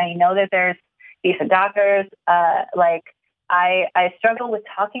know that there's decent doctors. Like I struggle with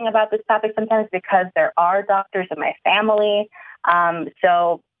talking about this topic sometimes because there are doctors in my family.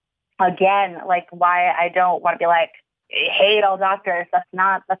 So again, like why I don't want to be like, hate all doctors. That's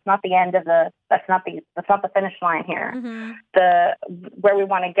not the end of that's not the finish line here. Where we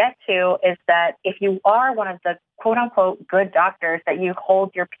want to get to is that if you are one of the quote unquote good doctors, that you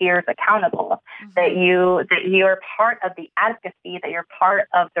hold your peers accountable, that you're part of the advocacy, that you're part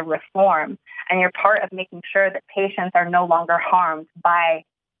of the reform, and you're part of making sure that patients are no longer harmed by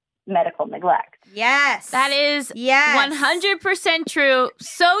medical neglect. Yes. That is 100% true.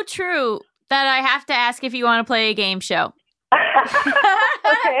 So true that I have to ask if you want to play a game show.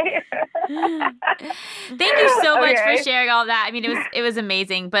 Okay. Thank you so much for sharing all that. I mean, it was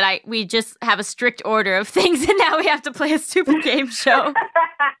amazing, but we just have a strict order of things, and now we have to play a stupid game show.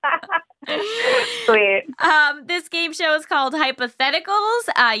 Sweet. This game show is called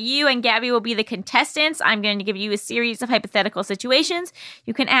Hypotheticals. You and Gabby will be the contestants. I'm going to give you a series of hypothetical situations.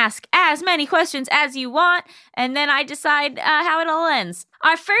 You can ask as many questions as you want, and then I decide how it all ends.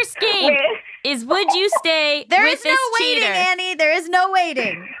 Our first game is Would You Stay with This Cheater? There is no waiting, Annie. There is no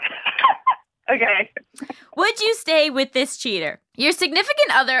waiting. Okay. Would you stay with this cheater? Your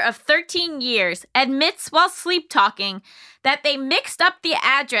significant other of 13 years admits while sleep talking that they mixed up the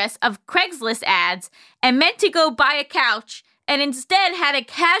address of Craigslist ads and meant to go buy a couch and instead had a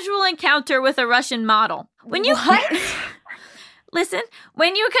casual encounter with a Russian model. When you Listen,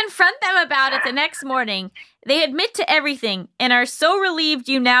 when you confront them about it the next morning, they admit to everything and are so relieved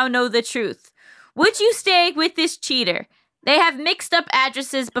you now know the truth. Would you stay with this cheater? They have mixed up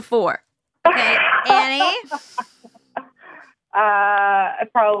addresses before. Okay, Annie?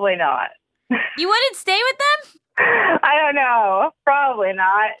 Probably not. You wouldn't stay with them? I don't know. Probably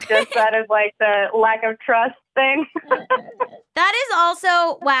not. Just that is like the lack of trust thing. That is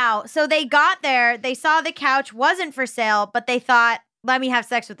also, wow. So they got there, they saw the couch wasn't for sale, but they thought, let me have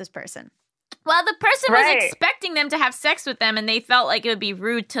sex with this person. Well, the person was expecting them to have sex with them, and they felt like it would be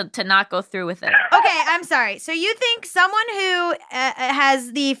rude to not go through with it. Okay, I'm sorry. So you think someone who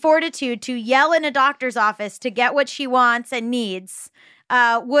has the fortitude to yell in a doctor's office to get what she wants and needs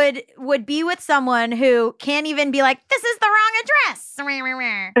would be with someone who can't even be like, this is the wrong address? Well,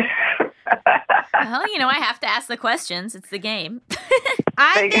 I have to ask the questions. It's the game.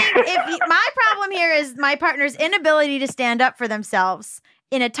 I think my problem here is my partner's inability to stand up for themselves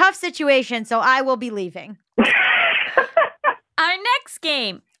in a tough situation, so I will be leaving. Our next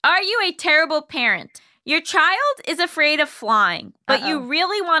game. Are you a terrible parent? Your child is afraid of flying, but you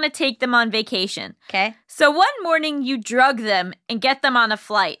really want to take them on vacation. Okay. So one morning you drug them and get them on a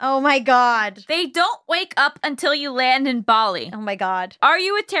flight. Oh my God. They don't wake up until you land in Bali. Oh my God. Are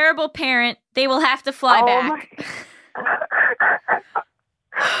you a terrible parent? They will have to fly back.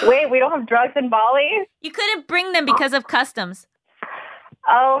 Wait, we don't have drugs in Bali? You couldn't bring them because of customs.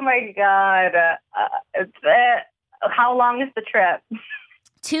 Oh my God. How long is the trip?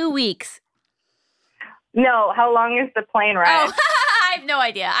 2 weeks. No, how long is the plane ride? Oh, I have no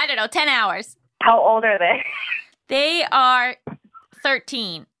idea. I don't know, 10 hours. How old are they? They are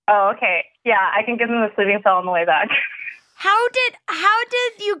 13. Oh, okay. Yeah, I can give them a sleeping pill on the way back. How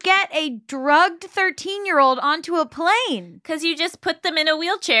did you get a drugged 13-year-old onto a plane? Because you just put them in a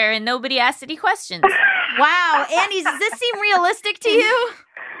wheelchair and nobody asked any questions. Wow. Annie, does this seem realistic to you?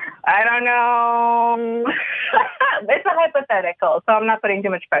 I don't know. It's a hypothetical, so I'm not putting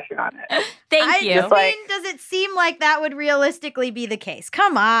too much pressure on it. Thank you. Does it seem like that would realistically be the case?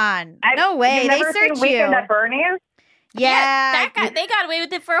 Come on. No way. They search you. Weekend at Bernie's? Yeah. They got away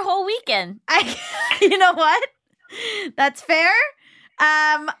with it for a whole weekend. You know what? That's fair.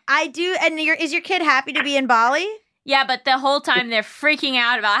 I do. And is your kid happy to be in Bali? Yeah, but the whole time they're freaking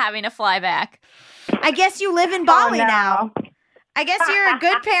out about having to fly back. I guess you live in Bali now. I guess you're a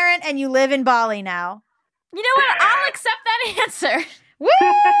good parent and you live in Bali now. You know what? I'll accept that answer.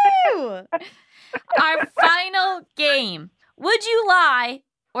 Woo! Our final game. Would you lie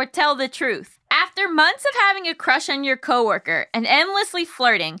or tell the truth? After months of having a crush on your coworker and endlessly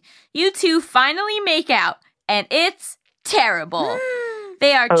flirting, you two finally make out, and it's terrible.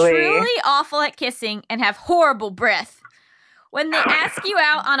 They are truly awful at kissing and have horrible breath. When they ask you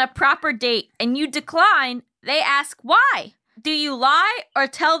out on a proper date and you decline, they ask why. Do you lie or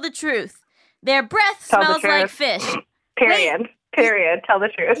tell the truth? Their breath smells like fish. Period. Period. Tell the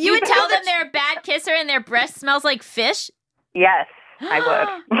truth. You would tell them they're a bad kisser and their breath smells like fish? Yes, I would.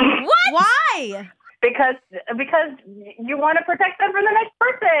 What? Why? Because you want to protect them from the next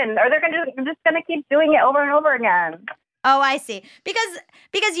person, or they're just gonna keep doing it over and over again. Oh, I see.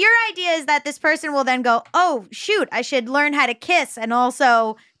 Because your idea is that this person will then go, oh, shoot, I should learn how to kiss and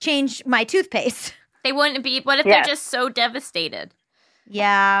also change my toothpaste. They wouldn't be. What if they're just so devastated?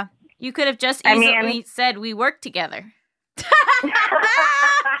 Yeah. You could have just easily said, we work together.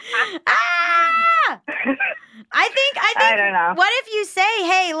 I think I don't know. What if you say,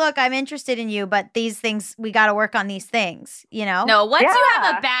 hey, look, I'm interested in you, but these things, we got to work on these things, you know? No, once you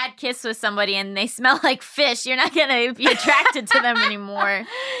have a bad kiss with somebody and they smell like fish, you're not going to be attracted to them anymore.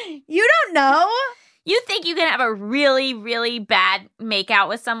 You don't know. You think you can have a really, really bad makeout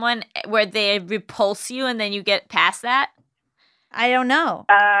with someone where they repulse you and then you get past that? I don't know.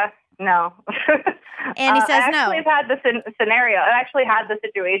 No. Annie says no. I actually have had the scenario. I actually had the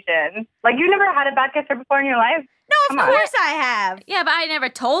situation. Like, you never had a bad kisser before in your life? No, of course I have. Yeah, but I never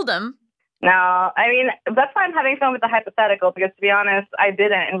told him. No, I mean, that's why I'm having fun with the hypothetical, because to be honest, I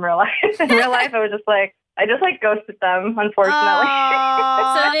didn't in real life. In real life, I was just like, I just ghosted them, unfortunately.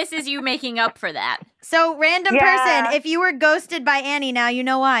 So this is you making up for that. So, random person, if you were ghosted by Annie now, you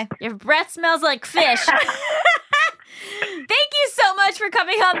know why. Your breath smells like fish. Thank you so much for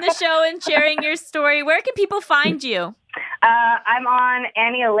coming on the show and sharing your story. Where can people find you? I'm on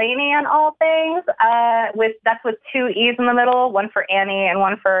Annie Elaney on all things. That's with 2 E's in the middle, one for Annie and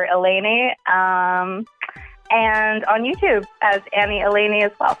one for Elaney. And on YouTube as Annie Elaney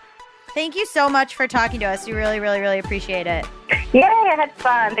as well. Thank you so much for talking to us. We really, really, really appreciate it. Yay, I had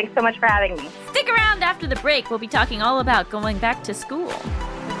fun. Thanks so much for having me. Stick around after the break. We'll be talking all about going back to school.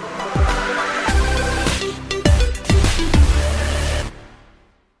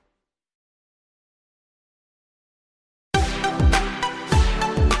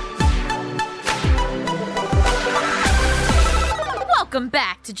 Welcome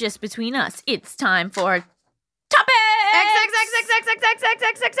back to Just Between Us. It's time for Topics!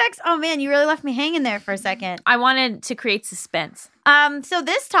 X. Oh man, you really left me hanging there for a second. I wanted to create suspense. So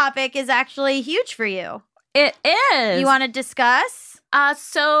this topic is actually huge for you. It is. You want to discuss?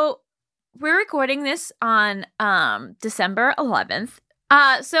 So we're recording this on December 11th.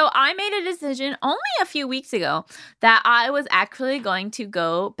 So I made a decision only a few weeks ago that I was actually going to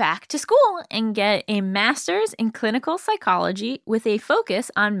go back to school and get a master's in clinical psychology with a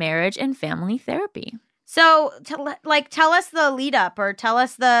focus on marriage and family therapy. So, tell us the lead up, or tell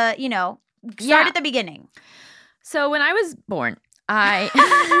us the, start at the beginning. So when I was born,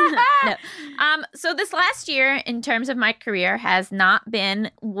 So this last year, in terms of my career, has not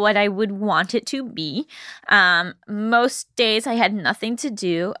been what I would want it to be. Most days I had nothing to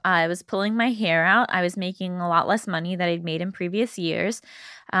do. I was pulling my hair out. I was making a lot less money than I'd made in previous years.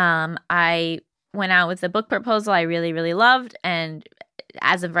 I went out with a book proposal I really, really loved, and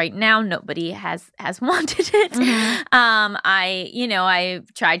as of right now, nobody has wanted it. Mm-hmm. I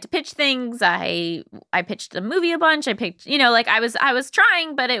tried to pitch things. I pitched a movie a bunch. I picked, I was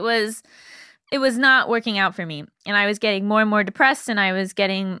trying, but it was not working out for me. And I was getting more and more depressed, and I was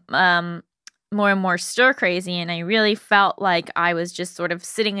getting more and more stir crazy. And I really felt like I was just sort of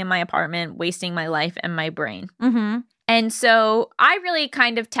sitting in my apartment, wasting my life and my brain. Mm-hmm. And so I really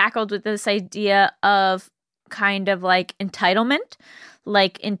kind of tackled with this idea of kind of like entitlement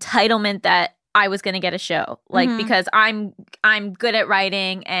that I was going to get a show, because I'm good at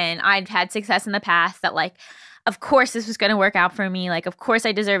writing and I've had success in the past, that of course this was going to work out for me. Of course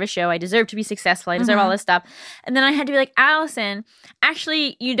I deserve a show. I deserve to be successful. I deserve all this stuff. And then I had to be like, Allison,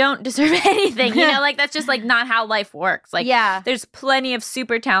 actually you don't deserve anything. That's just not how life works. There's plenty of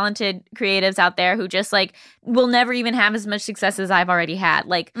super talented creatives out there who just will never even have as much success as I've already had.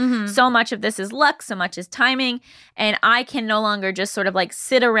 So much of this is luck, so much is timing. And I can no longer just sort of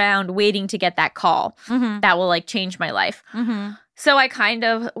sit around waiting to get that call that will change my life. Mm-hmm. So I kind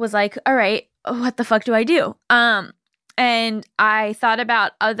of was like, all right, what the fuck do I do? And I thought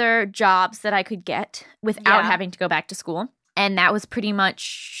about other jobs that I could get without having to go back to school. And that was pretty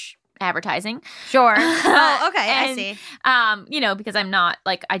much advertising. Sure. Oh, okay. I And, see. You know, because I'm not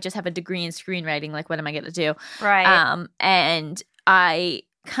like, I just have a degree in screenwriting. Like, what am I going to do? Right. And I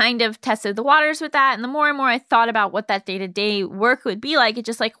kind of tested the waters with that. And the more and more I thought about what that day-to-day work would be like, it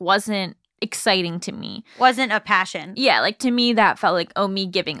just like wasn't exciting to me. Wasn't a passion. Yeah, like to me that felt like, oh, me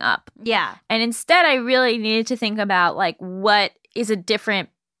giving up. Yeah. And instead I really needed to think about like what is a different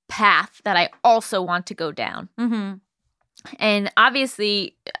path that I also want to go down. Mm-hmm. And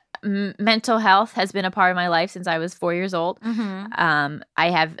obviously mental health has been a part of my life since I was 4 years old. Mm-hmm. I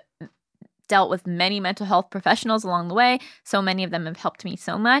have dealt with many mental health professionals along the way. So many of them have helped me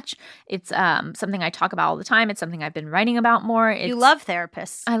so much. It's something I talk about all the time. It's something I've been writing about more. You love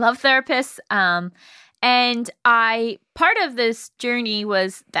therapists. I love therapists. And part of this journey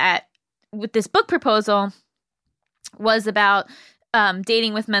was that with this book proposal was about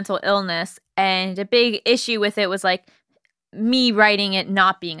dating with mental illness. And a big issue with it was like me writing it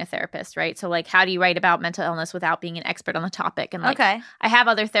not being a therapist, right? So like, how do you write about mental illness without being an expert on the topic? And like, Okay. I have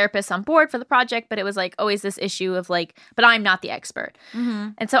other therapists on board for the project, but it was like always this issue of like, but I'm not the expert. Mm-hmm.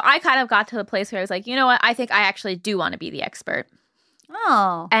 And so I kind of got to the place where I was like, you know what? I think I actually do want to be the expert.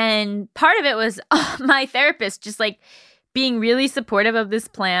 Oh. And part of it was my therapist just like being really supportive of this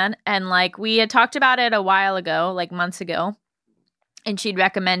plan. And like, we had talked about it a while ago, like months ago, and she'd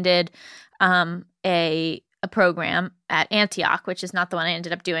recommended a program at Antioch, which is not the one I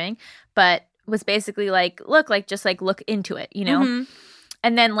ended up doing, but was basically like, look into it, you know? Mm-hmm.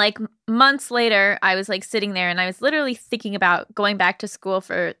 And then like months later, I was like sitting there and I was literally thinking about going back to school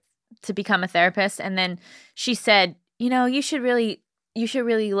to become a therapist. And then she said, you know, you should really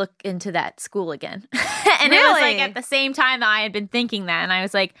look into that school again. And it was like at the same time that I had been thinking that. And I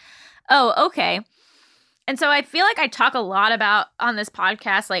was like, oh, okay. And so I feel like I talk a lot about on this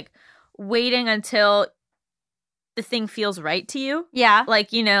podcast, like waiting until the thing feels right to you. Yeah.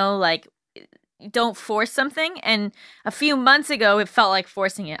 Like, you know, like don't force something. And a few months ago, it felt like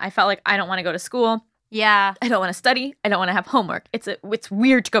forcing it. I felt like I don't want to go to school. Yeah. I don't want to study. I don't want to have homework. It's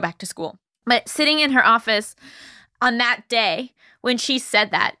weird to go back to school. But sitting in her office on that day when she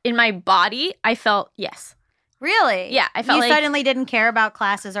said that, in my body, I felt yes. Really? Yeah, I felt you like suddenly didn't care about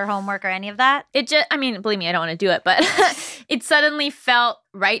classes or homework or any of that? it just, I mean, believe me, I don't want to do it, but it suddenly felt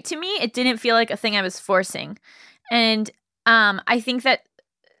right to me. It didn't feel like a thing I was forcing. And I think that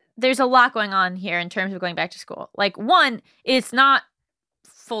there's a lot going on here in terms of going back to school. Like, one, it's not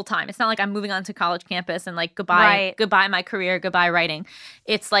full time. It's not like I'm moving on to college campus and like goodbye my career, goodbye writing.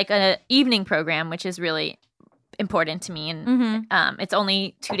 It's like an evening program, which is really important to me. And it's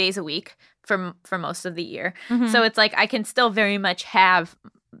only 2 days a week for most of the year. So it's like I can still very much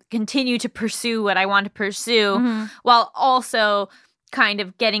continue to pursue what I want to pursue while also kind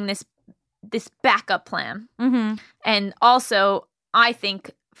of getting this backup plan. And also, I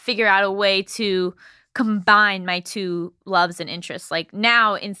think, figure out a way to combine my two loves and interests. Like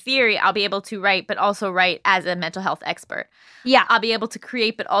now, in theory, I'll be able to write, but also write as a mental health expert. Yeah. I'll be able to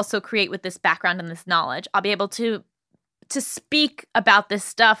create, but also create with this background and this knowledge. I'll be able to speak about this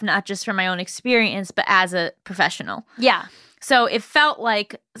stuff, not just from my own experience, but as a professional. Yeah. So it felt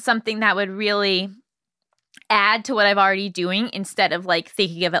like something that would really add to what I'm already doing instead of like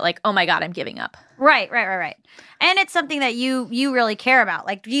thinking of it like, oh my God, I'm giving up. Right. And it's something that you really care about.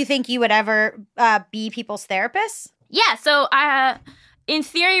 Like, do you think you would ever be people's therapist? Yeah. So in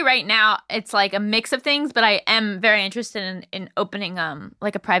theory right now, it's like a mix of things, but I am very interested in opening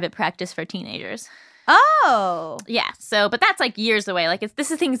like a private practice for teenagers. Oh. Yeah. So, but that's like years away. Like this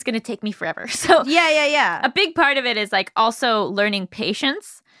thing is going to take me forever. So Yeah. a big part of it is like also learning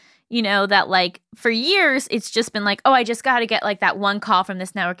patience. You know, that like for years, it's just been like, oh, I just got to get like that one call from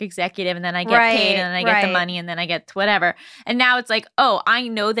this network executive and then I get paid and then I get the money and then I get whatever. And now it's like, oh, I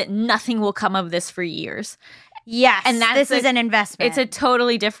know that nothing will come of this for years. Yes. And this is an investment. It's a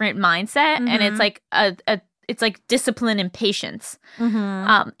totally different mindset. And it's like it's like discipline and patience.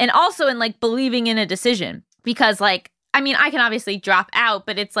 And also in like believing in a decision because like, I mean, I can obviously drop out,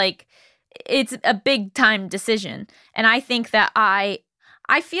 but it's like, it's a big time decision. And I think that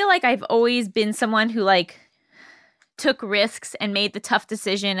I feel like I've always been someone who like took risks and made the tough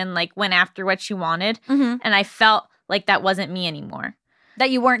decision and like went after what she wanted. And I felt like that wasn't me anymore. That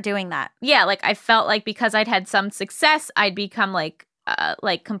you weren't doing that. Yeah, like I felt like because I'd had some success, I'd become like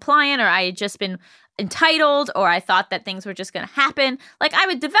compliant, or I had just been entitled, or I thought that things were just going to happen. Like, I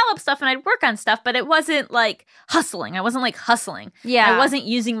would develop stuff and I'd work on stuff, but it wasn't like hustling. I wasn't like hustling. Yeah. I wasn't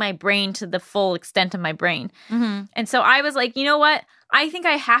using my brain to the full extent of my brain. Mm-hmm. And so I was like, you know what? I think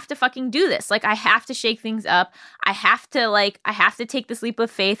I have to fucking do this. Like, I have to shake things up. I have to take this leap of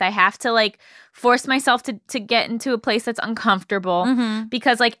faith. I have to like force myself to get into a place that's uncomfortable, Mm-hmm.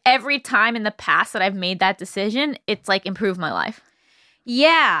 because like every time in the past that I've made that decision, it's like improved my life.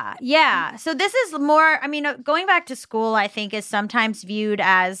 Yeah, yeah. So this is more, I mean, going back to school, I think is sometimes viewed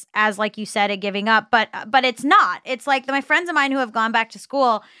as like you said, a giving up, but it's not. It's like my friends of mine who have gone back to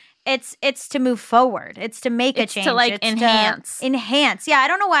school, it's to move forward. It's to make a change. To like It's enhance. enhance. Yeah, I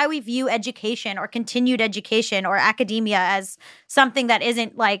don't know why we view education or continued education or academia as something that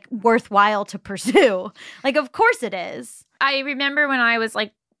isn't like worthwhile to pursue. Like, of course it is. I remember when I was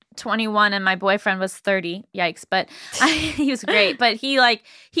like 21 and my boyfriend was 30. Yikes. But he was great. But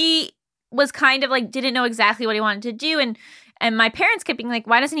he was kind of like, didn't know exactly what he wanted to do. And my parents kept being like,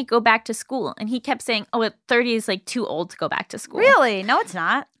 why doesn't he go back to school? And he kept saying, oh, 30 is like too old to go back to school. Really? No, it's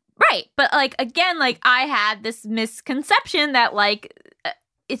not. Right. But like, again, like I had this misconception that like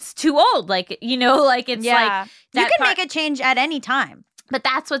it's too old. Like, you know, like it's like you that can make a change at any time. But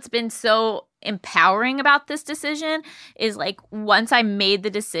that's what's been so empowering about this decision is like once I made the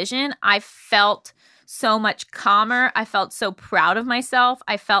decision, I felt so much calmer. I felt so proud of myself.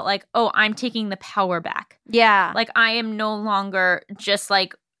 I felt like, oh, I'm taking the power back. Yeah. Like I am no longer just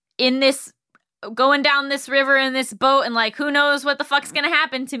like in this going down this river in this boat and like who knows what the fuck's gonna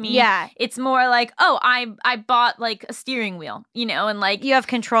happen to me. Yeah. It's more like, oh, I bought like a steering wheel, you know, and like You have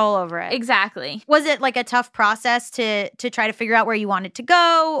control over it. exactly. Was it like a tough process to try to figure out where you wanted to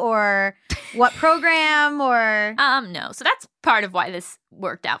go or what program or No. So that's part of why this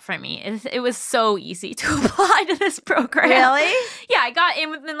worked out for me. It was so easy to apply to this program. Really? Yeah, I got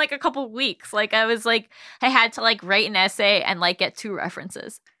in within like a couple of weeks. Like I was like, I had to like write an essay and like get 2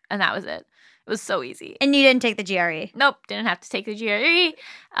 references, and that was it. It was so easy. And you didn't take the GRE? Nope, didn't have to take the GRE.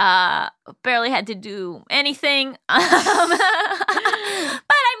 Barely had to do anything. But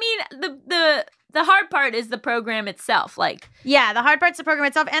I mean, the hard part is the program itself. Like, Yeah, the hard part's the program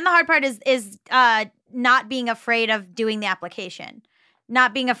itself, and the hard part is not being afraid of doing the application,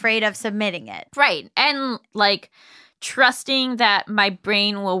 not being afraid of submitting it. right, and like trusting that my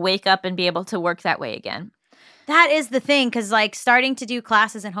brain will wake up and be able to work that way again. That is the thing, because like starting to do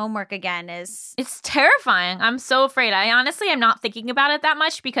classes and homework again is It's terrifying. I'm so afraid. I honestly am not thinking about it that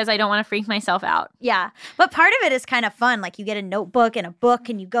much because I don't want to freak myself out. yeah. But part of it is kind of fun. Like you get a notebook and a book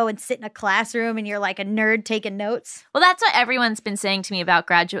and you go and sit in a classroom and you're like a nerd taking notes. Well, that's what everyone's been saying to me about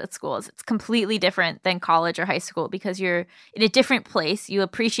graduate schools. It's completely different than college or high school because you're in a different place. You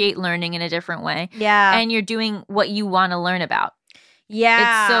appreciate learning in a different way. Yeah. And you're doing what you want to learn about.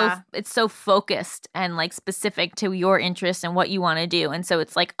 Yeah. It's so focused and like specific to your interests and what you want to do. And so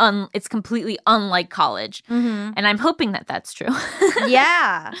it's like it's completely unlike college. Mhm. And I'm hoping that that's true.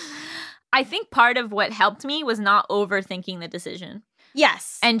 Yeah. I think part of what helped me was not overthinking the decision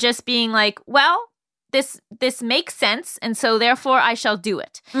Yes. and just being like, well, this makes sense, and so therefore I shall do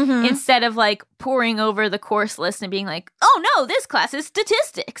it. Mhm. Instead of like poring over the course list and being like, oh no, this class is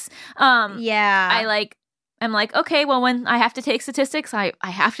statistics. Yeah. I'm like, okay, well, when I have to take statistics, I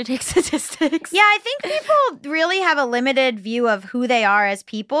have to take statistics. Yeah, I think people really have a limited view of who they are as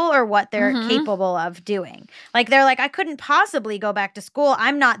people or what they're Mhm. capable of doing. Like, they're like, I couldn't possibly go back to school.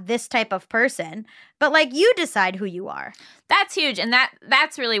 I'm not this type of person. But, like, you decide who you are. That's huge. And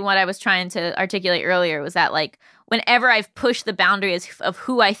that's really what I was trying to articulate earlier was that, like, whenever I've pushed the boundaries of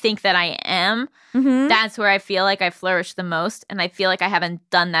who I think that I am, Mm-hmm. that's where I feel like I flourish the most. And I feel like I haven't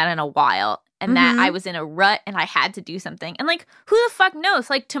done that in a while. And that Mhm. I was in a rut and I had to do something. And like, who the fuck knows?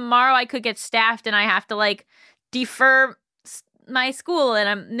 Like tomorrow I could get staffed and I have to like defer my school. And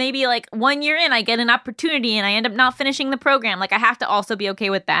I'm maybe like 1 year in, I get an opportunity and I end up not finishing the program. Like I have to also be okay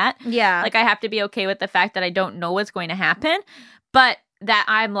with that. Yeah. Like I have to be okay with the fact that I don't know what's going to happen, but that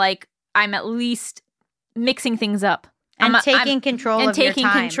I'm at least mixing things up. and I'm taking control and of your taking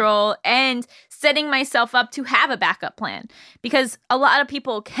time. control and setting myself up to have a backup plan, because a lot of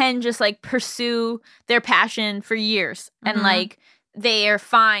people can just like pursue their passion for years and Mhm. like they are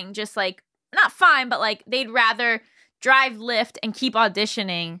fine, just like not fine, but like they'd rather drive Lyft and keep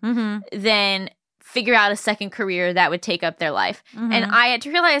auditioning Mm-hmm. than figure out a second career that would take up their life. Mm-hmm. And I had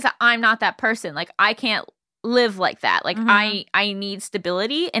to realize that I'm not that person. Like I can't live like that. Like Mhm. I need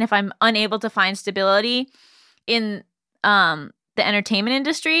stability, and if I'm unable to find stability in the entertainment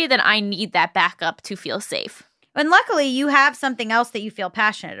industry, then I need that backup to feel safe. And luckily, you have something else that you feel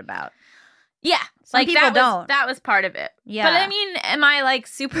passionate about. Yeah. Some people don't. That was part of it. Yeah. But I mean, am I like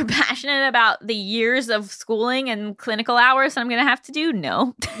super passionate about the years of schooling and clinical hours I'm going to have to do?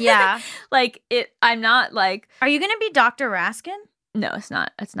 No. Yeah. I'm not like. Are you going to be Dr. Raskin? No, it's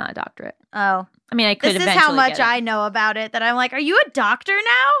not. It's not a doctorate. Oh. I mean, I could This is eventually how much get it. I know about it, that I'm like, are you a doctor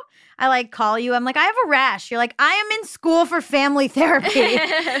now? I like call you. I'm like, I have a rash. You're like, I am in school for family therapy.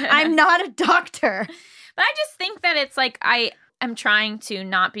 I'm not a doctor. But I just think that it's like I am trying to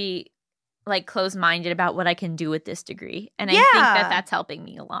not be like closed-minded about what I can do with this degree. And I think that that's helping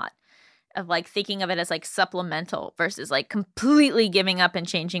me a lot of like thinking of it as like supplemental versus like completely giving up and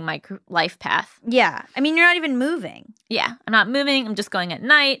changing my life path. Yeah. I mean, you're not even moving. Yeah. I'm not moving. I'm just going at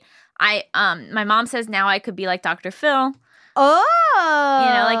night. My mom says now I could be like Dr. Phil. Oh.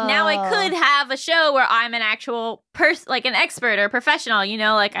 You know, like now I could have a show where I'm an actual person, like an expert or professional, you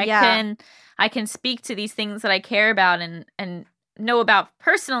know, like I can speak to these things that I care about and know about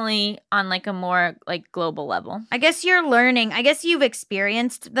personally on like a more like global level. I guess you're learning. I guess you've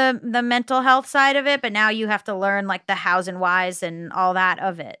experienced the mental health side of it, but now you have to learn like the hows and whys and all that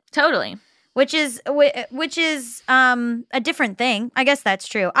of it. Totally. Which is a different thing. I guess that's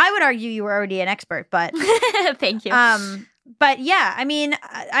true. I would argue you were already an expert, but thank you. But yeah, I mean,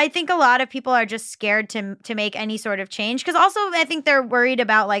 I think a lot of people are just scared to make any sort of change, because also I think they're worried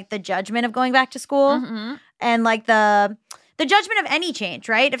about like the judgment of going back to school and like the judgment of any change,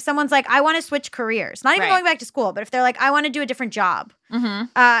 right? If someone's like, I want to switch careers, not even going back to school, but if they're like, I want to do a different job,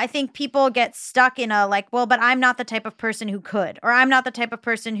 I think people get stuck in a like, well, but I'm not the type of person who could, or I'm not the type of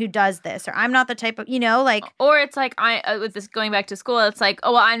person who does this, or I'm not the type of, you know, like. Or it's like, with this going back to school, it's like,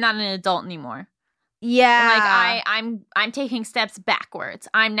 oh, well, I'm not an adult anymore. Yeah. Like I'm taking steps backwards.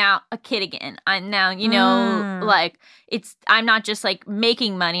 I'm now a kid again. I'm now, you know, like I'm not just like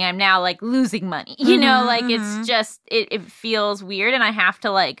making money. I'm now like losing money. You know, like it's just it feels weird, and I have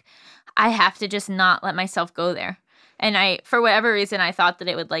to just not let myself go there. And for whatever reason, I thought that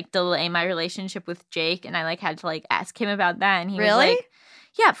it would like delay my relationship with Jake, and I like had to like ask him about that, and he was like,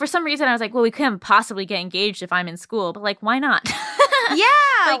 yeah, for some reason I was like, well, we couldn't possibly get engaged if I'm in school, but like, why not? Yeah,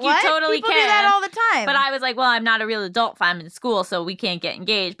 like you totally People can do that all the time. But I was like, well, I'm not a real adult if I'm in school, so we can't get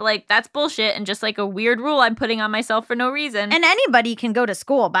engaged. But like, that's bullshit and just like a weird rule I'm putting on myself for no reason. And anybody can go to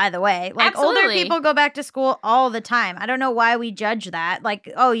school, by the way. Like older Absolutely. people go back to school all the time. I don't know why we judge that. Like,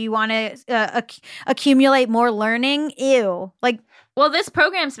 oh, you want to accumulate more learning? Ew. Like, well, this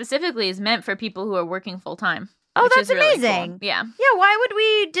program specifically is meant for people who are working full time. oh, which that's is really amazing. cool. Yeah, Yeah, why would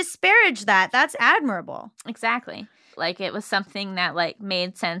we disparage that? That's admirable. exactly. Like it was something that like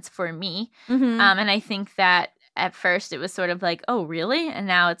made sense for me. Mm-hmm. And I think that at first it was sort of like, oh, really? And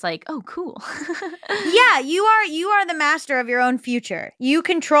now it's like, oh, cool. Yeah, you are the master of your own future. You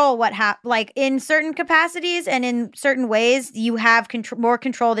control what like in certain capacities and in certain ways, you have more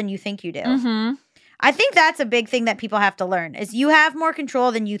control than you think you do. Mm-hmm. I think that's a big thing that people have to learn, is you have more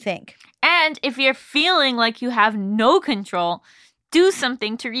control than you think. And if you're feeling like you have no control, do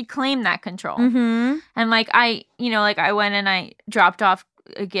something to reclaim that control. Mm-hmm. And like I went and I dropped off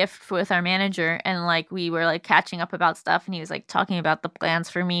a gift with our manager, and like we were like catching up about stuff, and he was like talking about the plans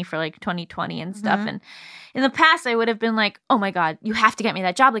for me for like 2020 and stuff. And in the past I would have been like, oh my God, you have to get me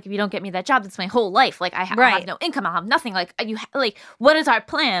that job. Like if you don't get me that job, that's my whole life. Like I'll have no income. I'll have nothing. Like like what is our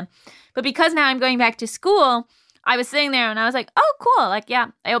plan? But because now I'm going back to school, I was sitting there and I was like, oh, cool. Like, yeah,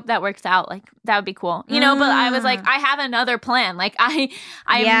 I hope that works out. Like, that would be cool. You know, but I was like, I have another plan. Like, I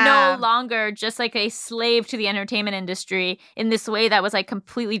am no longer just like a slave to the entertainment industry in this way that was like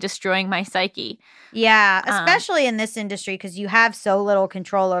completely destroying my psyche. Yeah, especially in this industry, because you have so little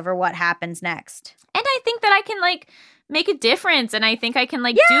control over what happens next. And I think that I can like make a difference, and I think I can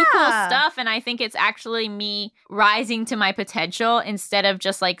like do cool stuff, and I think it's actually me rising to my potential instead of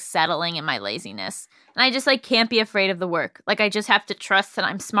just like settling in my laziness. And I just like can't be afraid of the work. Like I just have to trust that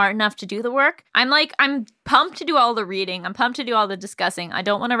I'm smart enough to do the work. I'm pumped to do all the reading. I'm pumped to do all the discussing. I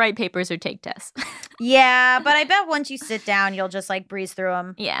don't want to write papers or take tests. Yeah, but I bet once you sit down, you'll just like breeze through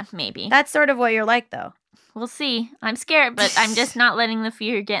them. Yeah, maybe. That's sort of what you're like, though. We'll see. I'm scared, but I'm just not letting the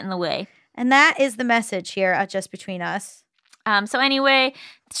fear get in the way. And that is the message here at Just Between Us. So anyway,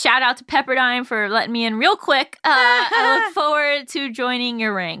 shout out to Pepperdine for letting me in real quick. I look forward to joining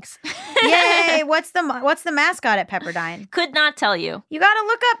your ranks. Yay! What's the mascot at Pepperdine? Could not tell you. You got to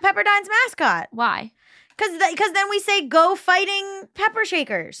look up Pepperdine's mascot. Why? Because then we say go fighting pepper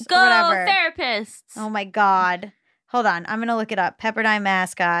shakers. Go or whatever. therapists. Oh my God. Hold on. I'm going to look it up. Pepperdine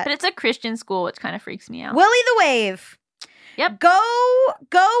mascot. But it's a Christian school, which kind of freaks me out. Willie the Wave. Yep.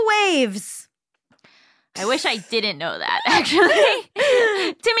 Go Waves. I wish I didn't know that, actually.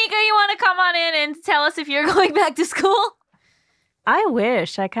 Tamika, you want to come on in and tell us if you're going back to school?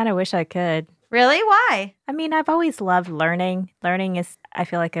 I kind of wish I could. Really? Why? I mean, I've always loved learning. Learning is, I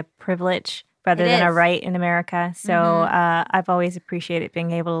feel like, a privilege rather It than a is. right in America. So Mhm. I've always appreciated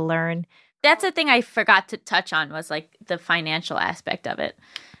being able to learn. That's the thing I forgot to touch on was like the financial aspect of it.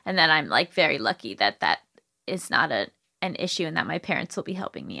 And then I'm like very lucky that is not an issue and that my parents will be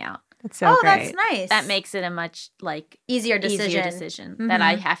helping me out. It's so great. That's nice. That makes it a much like easier decision. easier decision that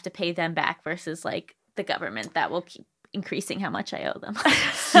I Mhm. have to pay them back versus like the government that will keep increasing how much I owe them.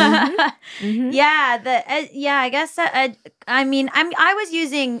 Mhm. Yeah, I guess that, I mean, I was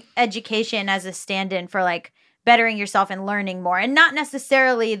using education as a stand-in for like bettering yourself and learning more, and not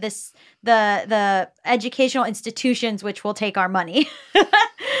necessarily the educational institutions which will take our money.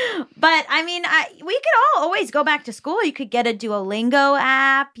 But I mean, we could all always go back to school. You could get a Duolingo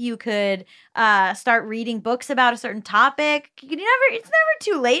app. You could start reading books about a certain topic. It's never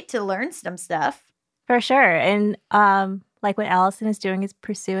too late to learn some stuff. For sure. And like what Allison is doing is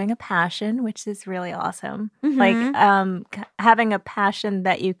pursuing a passion, which is really awesome. Like having a passion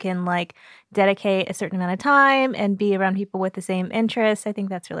that you can like dedicate a certain amount of time and be around people with the same interests. I think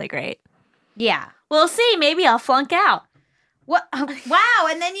that's really great. Yeah. We'll see. Maybe I'll flunk out. What? Wow!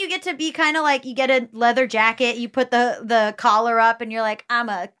 And then you get to be kind of like, you get a leather jacket, you put the collar up, and you're like, I'm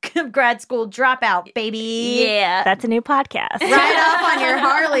a grad school dropout, baby. Yeah. That's a new podcast. Ride off on your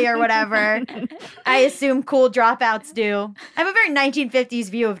Harley or whatever. I assume cool dropouts do. I have a very 1950s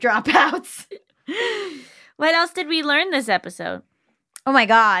view of dropouts. What else did we learn this episode? Oh my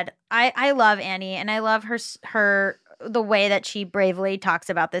God. I love Annie, and I love her the way that she bravely talks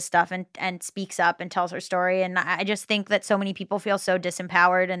about this stuff and speaks up and tells her story. And I just think that so many people feel so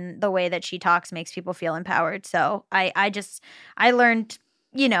disempowered, and the way that she talks makes people feel empowered. So I learned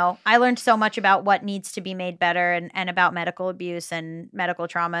so much about what needs to be made better, and about medical abuse and medical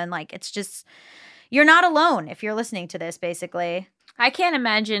trauma. And like, it's just, you're not alone if you're listening to this, basically. I can't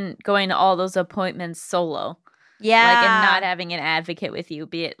imagine going to all those appointments solo. Yeah. Like, and not having an advocate with you,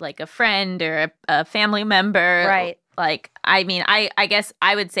 be it like a friend or a family member. Right. Like, I mean, I guess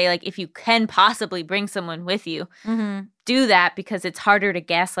I would say, like, if you can possibly bring someone with you, Mm-hmm. do that, because it's harder to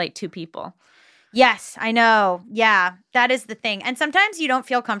gaslight two people. Yes, I know. Yeah, that is the thing. And sometimes you don't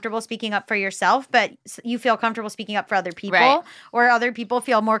feel comfortable speaking up for yourself, but you feel comfortable speaking up for other people, Right. or other people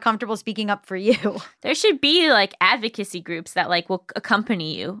feel more comfortable speaking up for you. There should be, like, advocacy groups that, like, will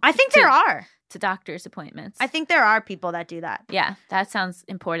accompany you I think there are. to doctor's appointments. I think there are people that do that. Yeah, that sounds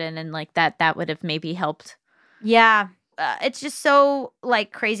important, and, like, that would have maybe helped. Yeah. It's just so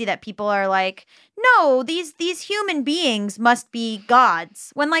like crazy that people are like, no, these human beings must be gods,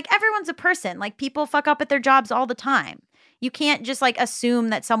 when like everyone's a person. Like, people fuck up at their jobs all the time. You can't just like assume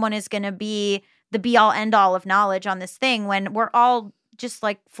that someone is going to be the be all end all of knowledge on this thing, when we're all just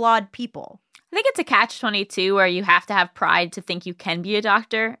like flawed people. I think it's a catch-22 where you have to have pride to think you can be a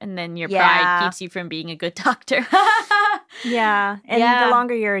doctor, and then your Yeah. pride keeps you from being a good doctor. Yeah. And Yeah. the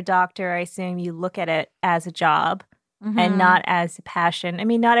longer you're a doctor, I assume you look at it as a job Mhm. and not as a passion. I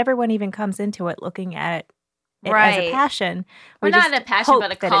mean, not everyone even comes into it looking at it as Right. a passion. Or We not just a passion, hope but a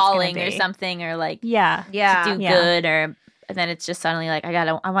that it's gonna calling or be. something, or like Yeah. Yeah. to do Yeah. good, or and then it's just suddenly like,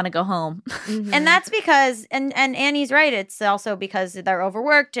 I want to go home. And that's because, and Annie's right, it's also because they're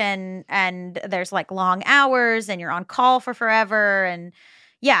overworked, and there's like long hours, and you're on call for forever, and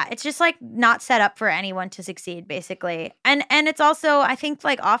yeah, it's just like not set up for anyone to succeed, basically. And it's also, I think,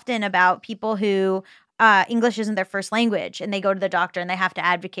 like often about people who English isn't their first language, and they go to the doctor and they have to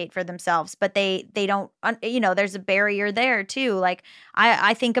advocate for themselves, but they don't, there's a barrier there too. Like,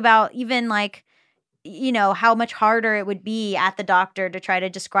 I think about even like, how much harder it would be at the doctor to try to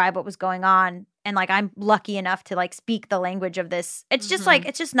describe what was going on. And like, I'm lucky enough to like speak the language of this. It's just like,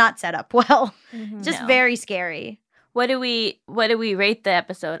 it's just not set up well. Just No. very scary. What do we rate the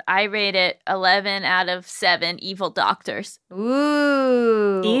episode? I rate it 11 out of 7 evil doctors.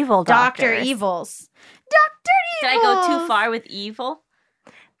 Ooh. Evil Dr. doctors. Evils. Dr. Did I Evils. go too far with evil?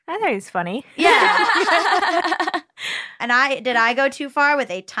 I thought it was funny. Yeah. And did I go too far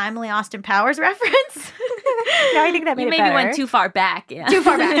with a timely Austin Powers reference? No, I think that made You it maybe better. went too far back. Yeah. Too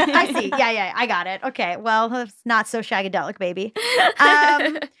far back. I see. Yeah, I got it. Okay. Well, it's not so shagadelic, baby.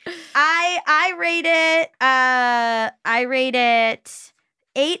 I rate it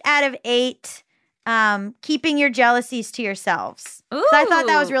 8 out of 8. Keeping your jealousies to yourselves. So I thought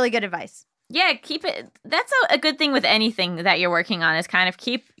that was Ooh. really good advice. Yeah, keep it. That's a good thing with anything that you're working on, is kind of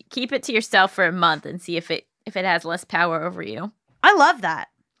keep it to yourself for a month and see if it has less power over you. I love that.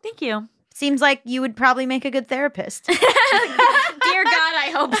 Thank you. Seems like you would probably make a good therapist. Dear God,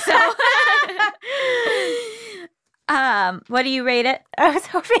 I hope so. What do you rate it? I was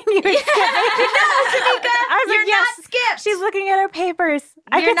hoping you would skip me. I was You're yes, not skipped. she's looking at her papers.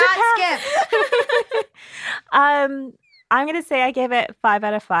 You're not skipped. I'm going to say I gave it 5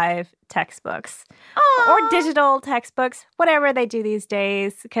 out of 5 textbooks. Or digital textbooks, whatever they do these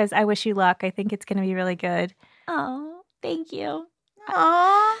days, because I wish you luck. I think it's going to be really good. Oh, thank you.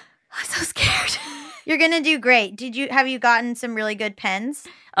 Aw. I'm so scared. You're going to do great. Have you gotten some really good pens?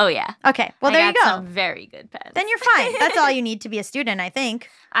 Oh, yeah. Okay. Well, there I you got go. some very good pens. Then you're fine. That's all you need to be a student, I think.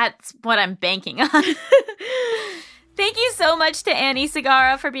 That's what I'm banking on. Thank you so much to Annie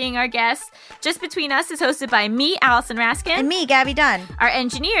Segarra for being our guest. Just Between Us is hosted by me, Allison Raskin. And me, Gabby Dunn. Our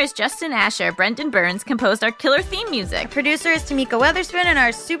engineer is Justin Asher. Brendan Burns composed our killer theme music. Producer is Tamika Weatherspoon, and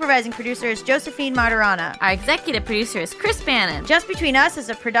our supervising producer is Josephine Maturana. Our executive producer is Chris Bannon. Just Between Us is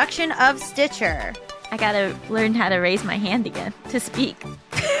a production of Stitcher. I gotta learn how to raise my hand again to speak.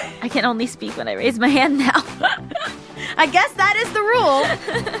 I can only speak when I raise my hand now. I guess that is the rule.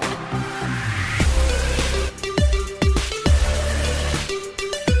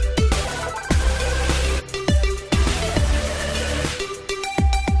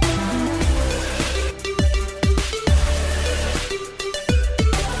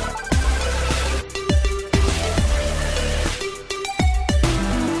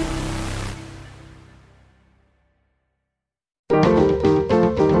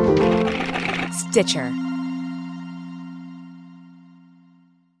 Stitcher.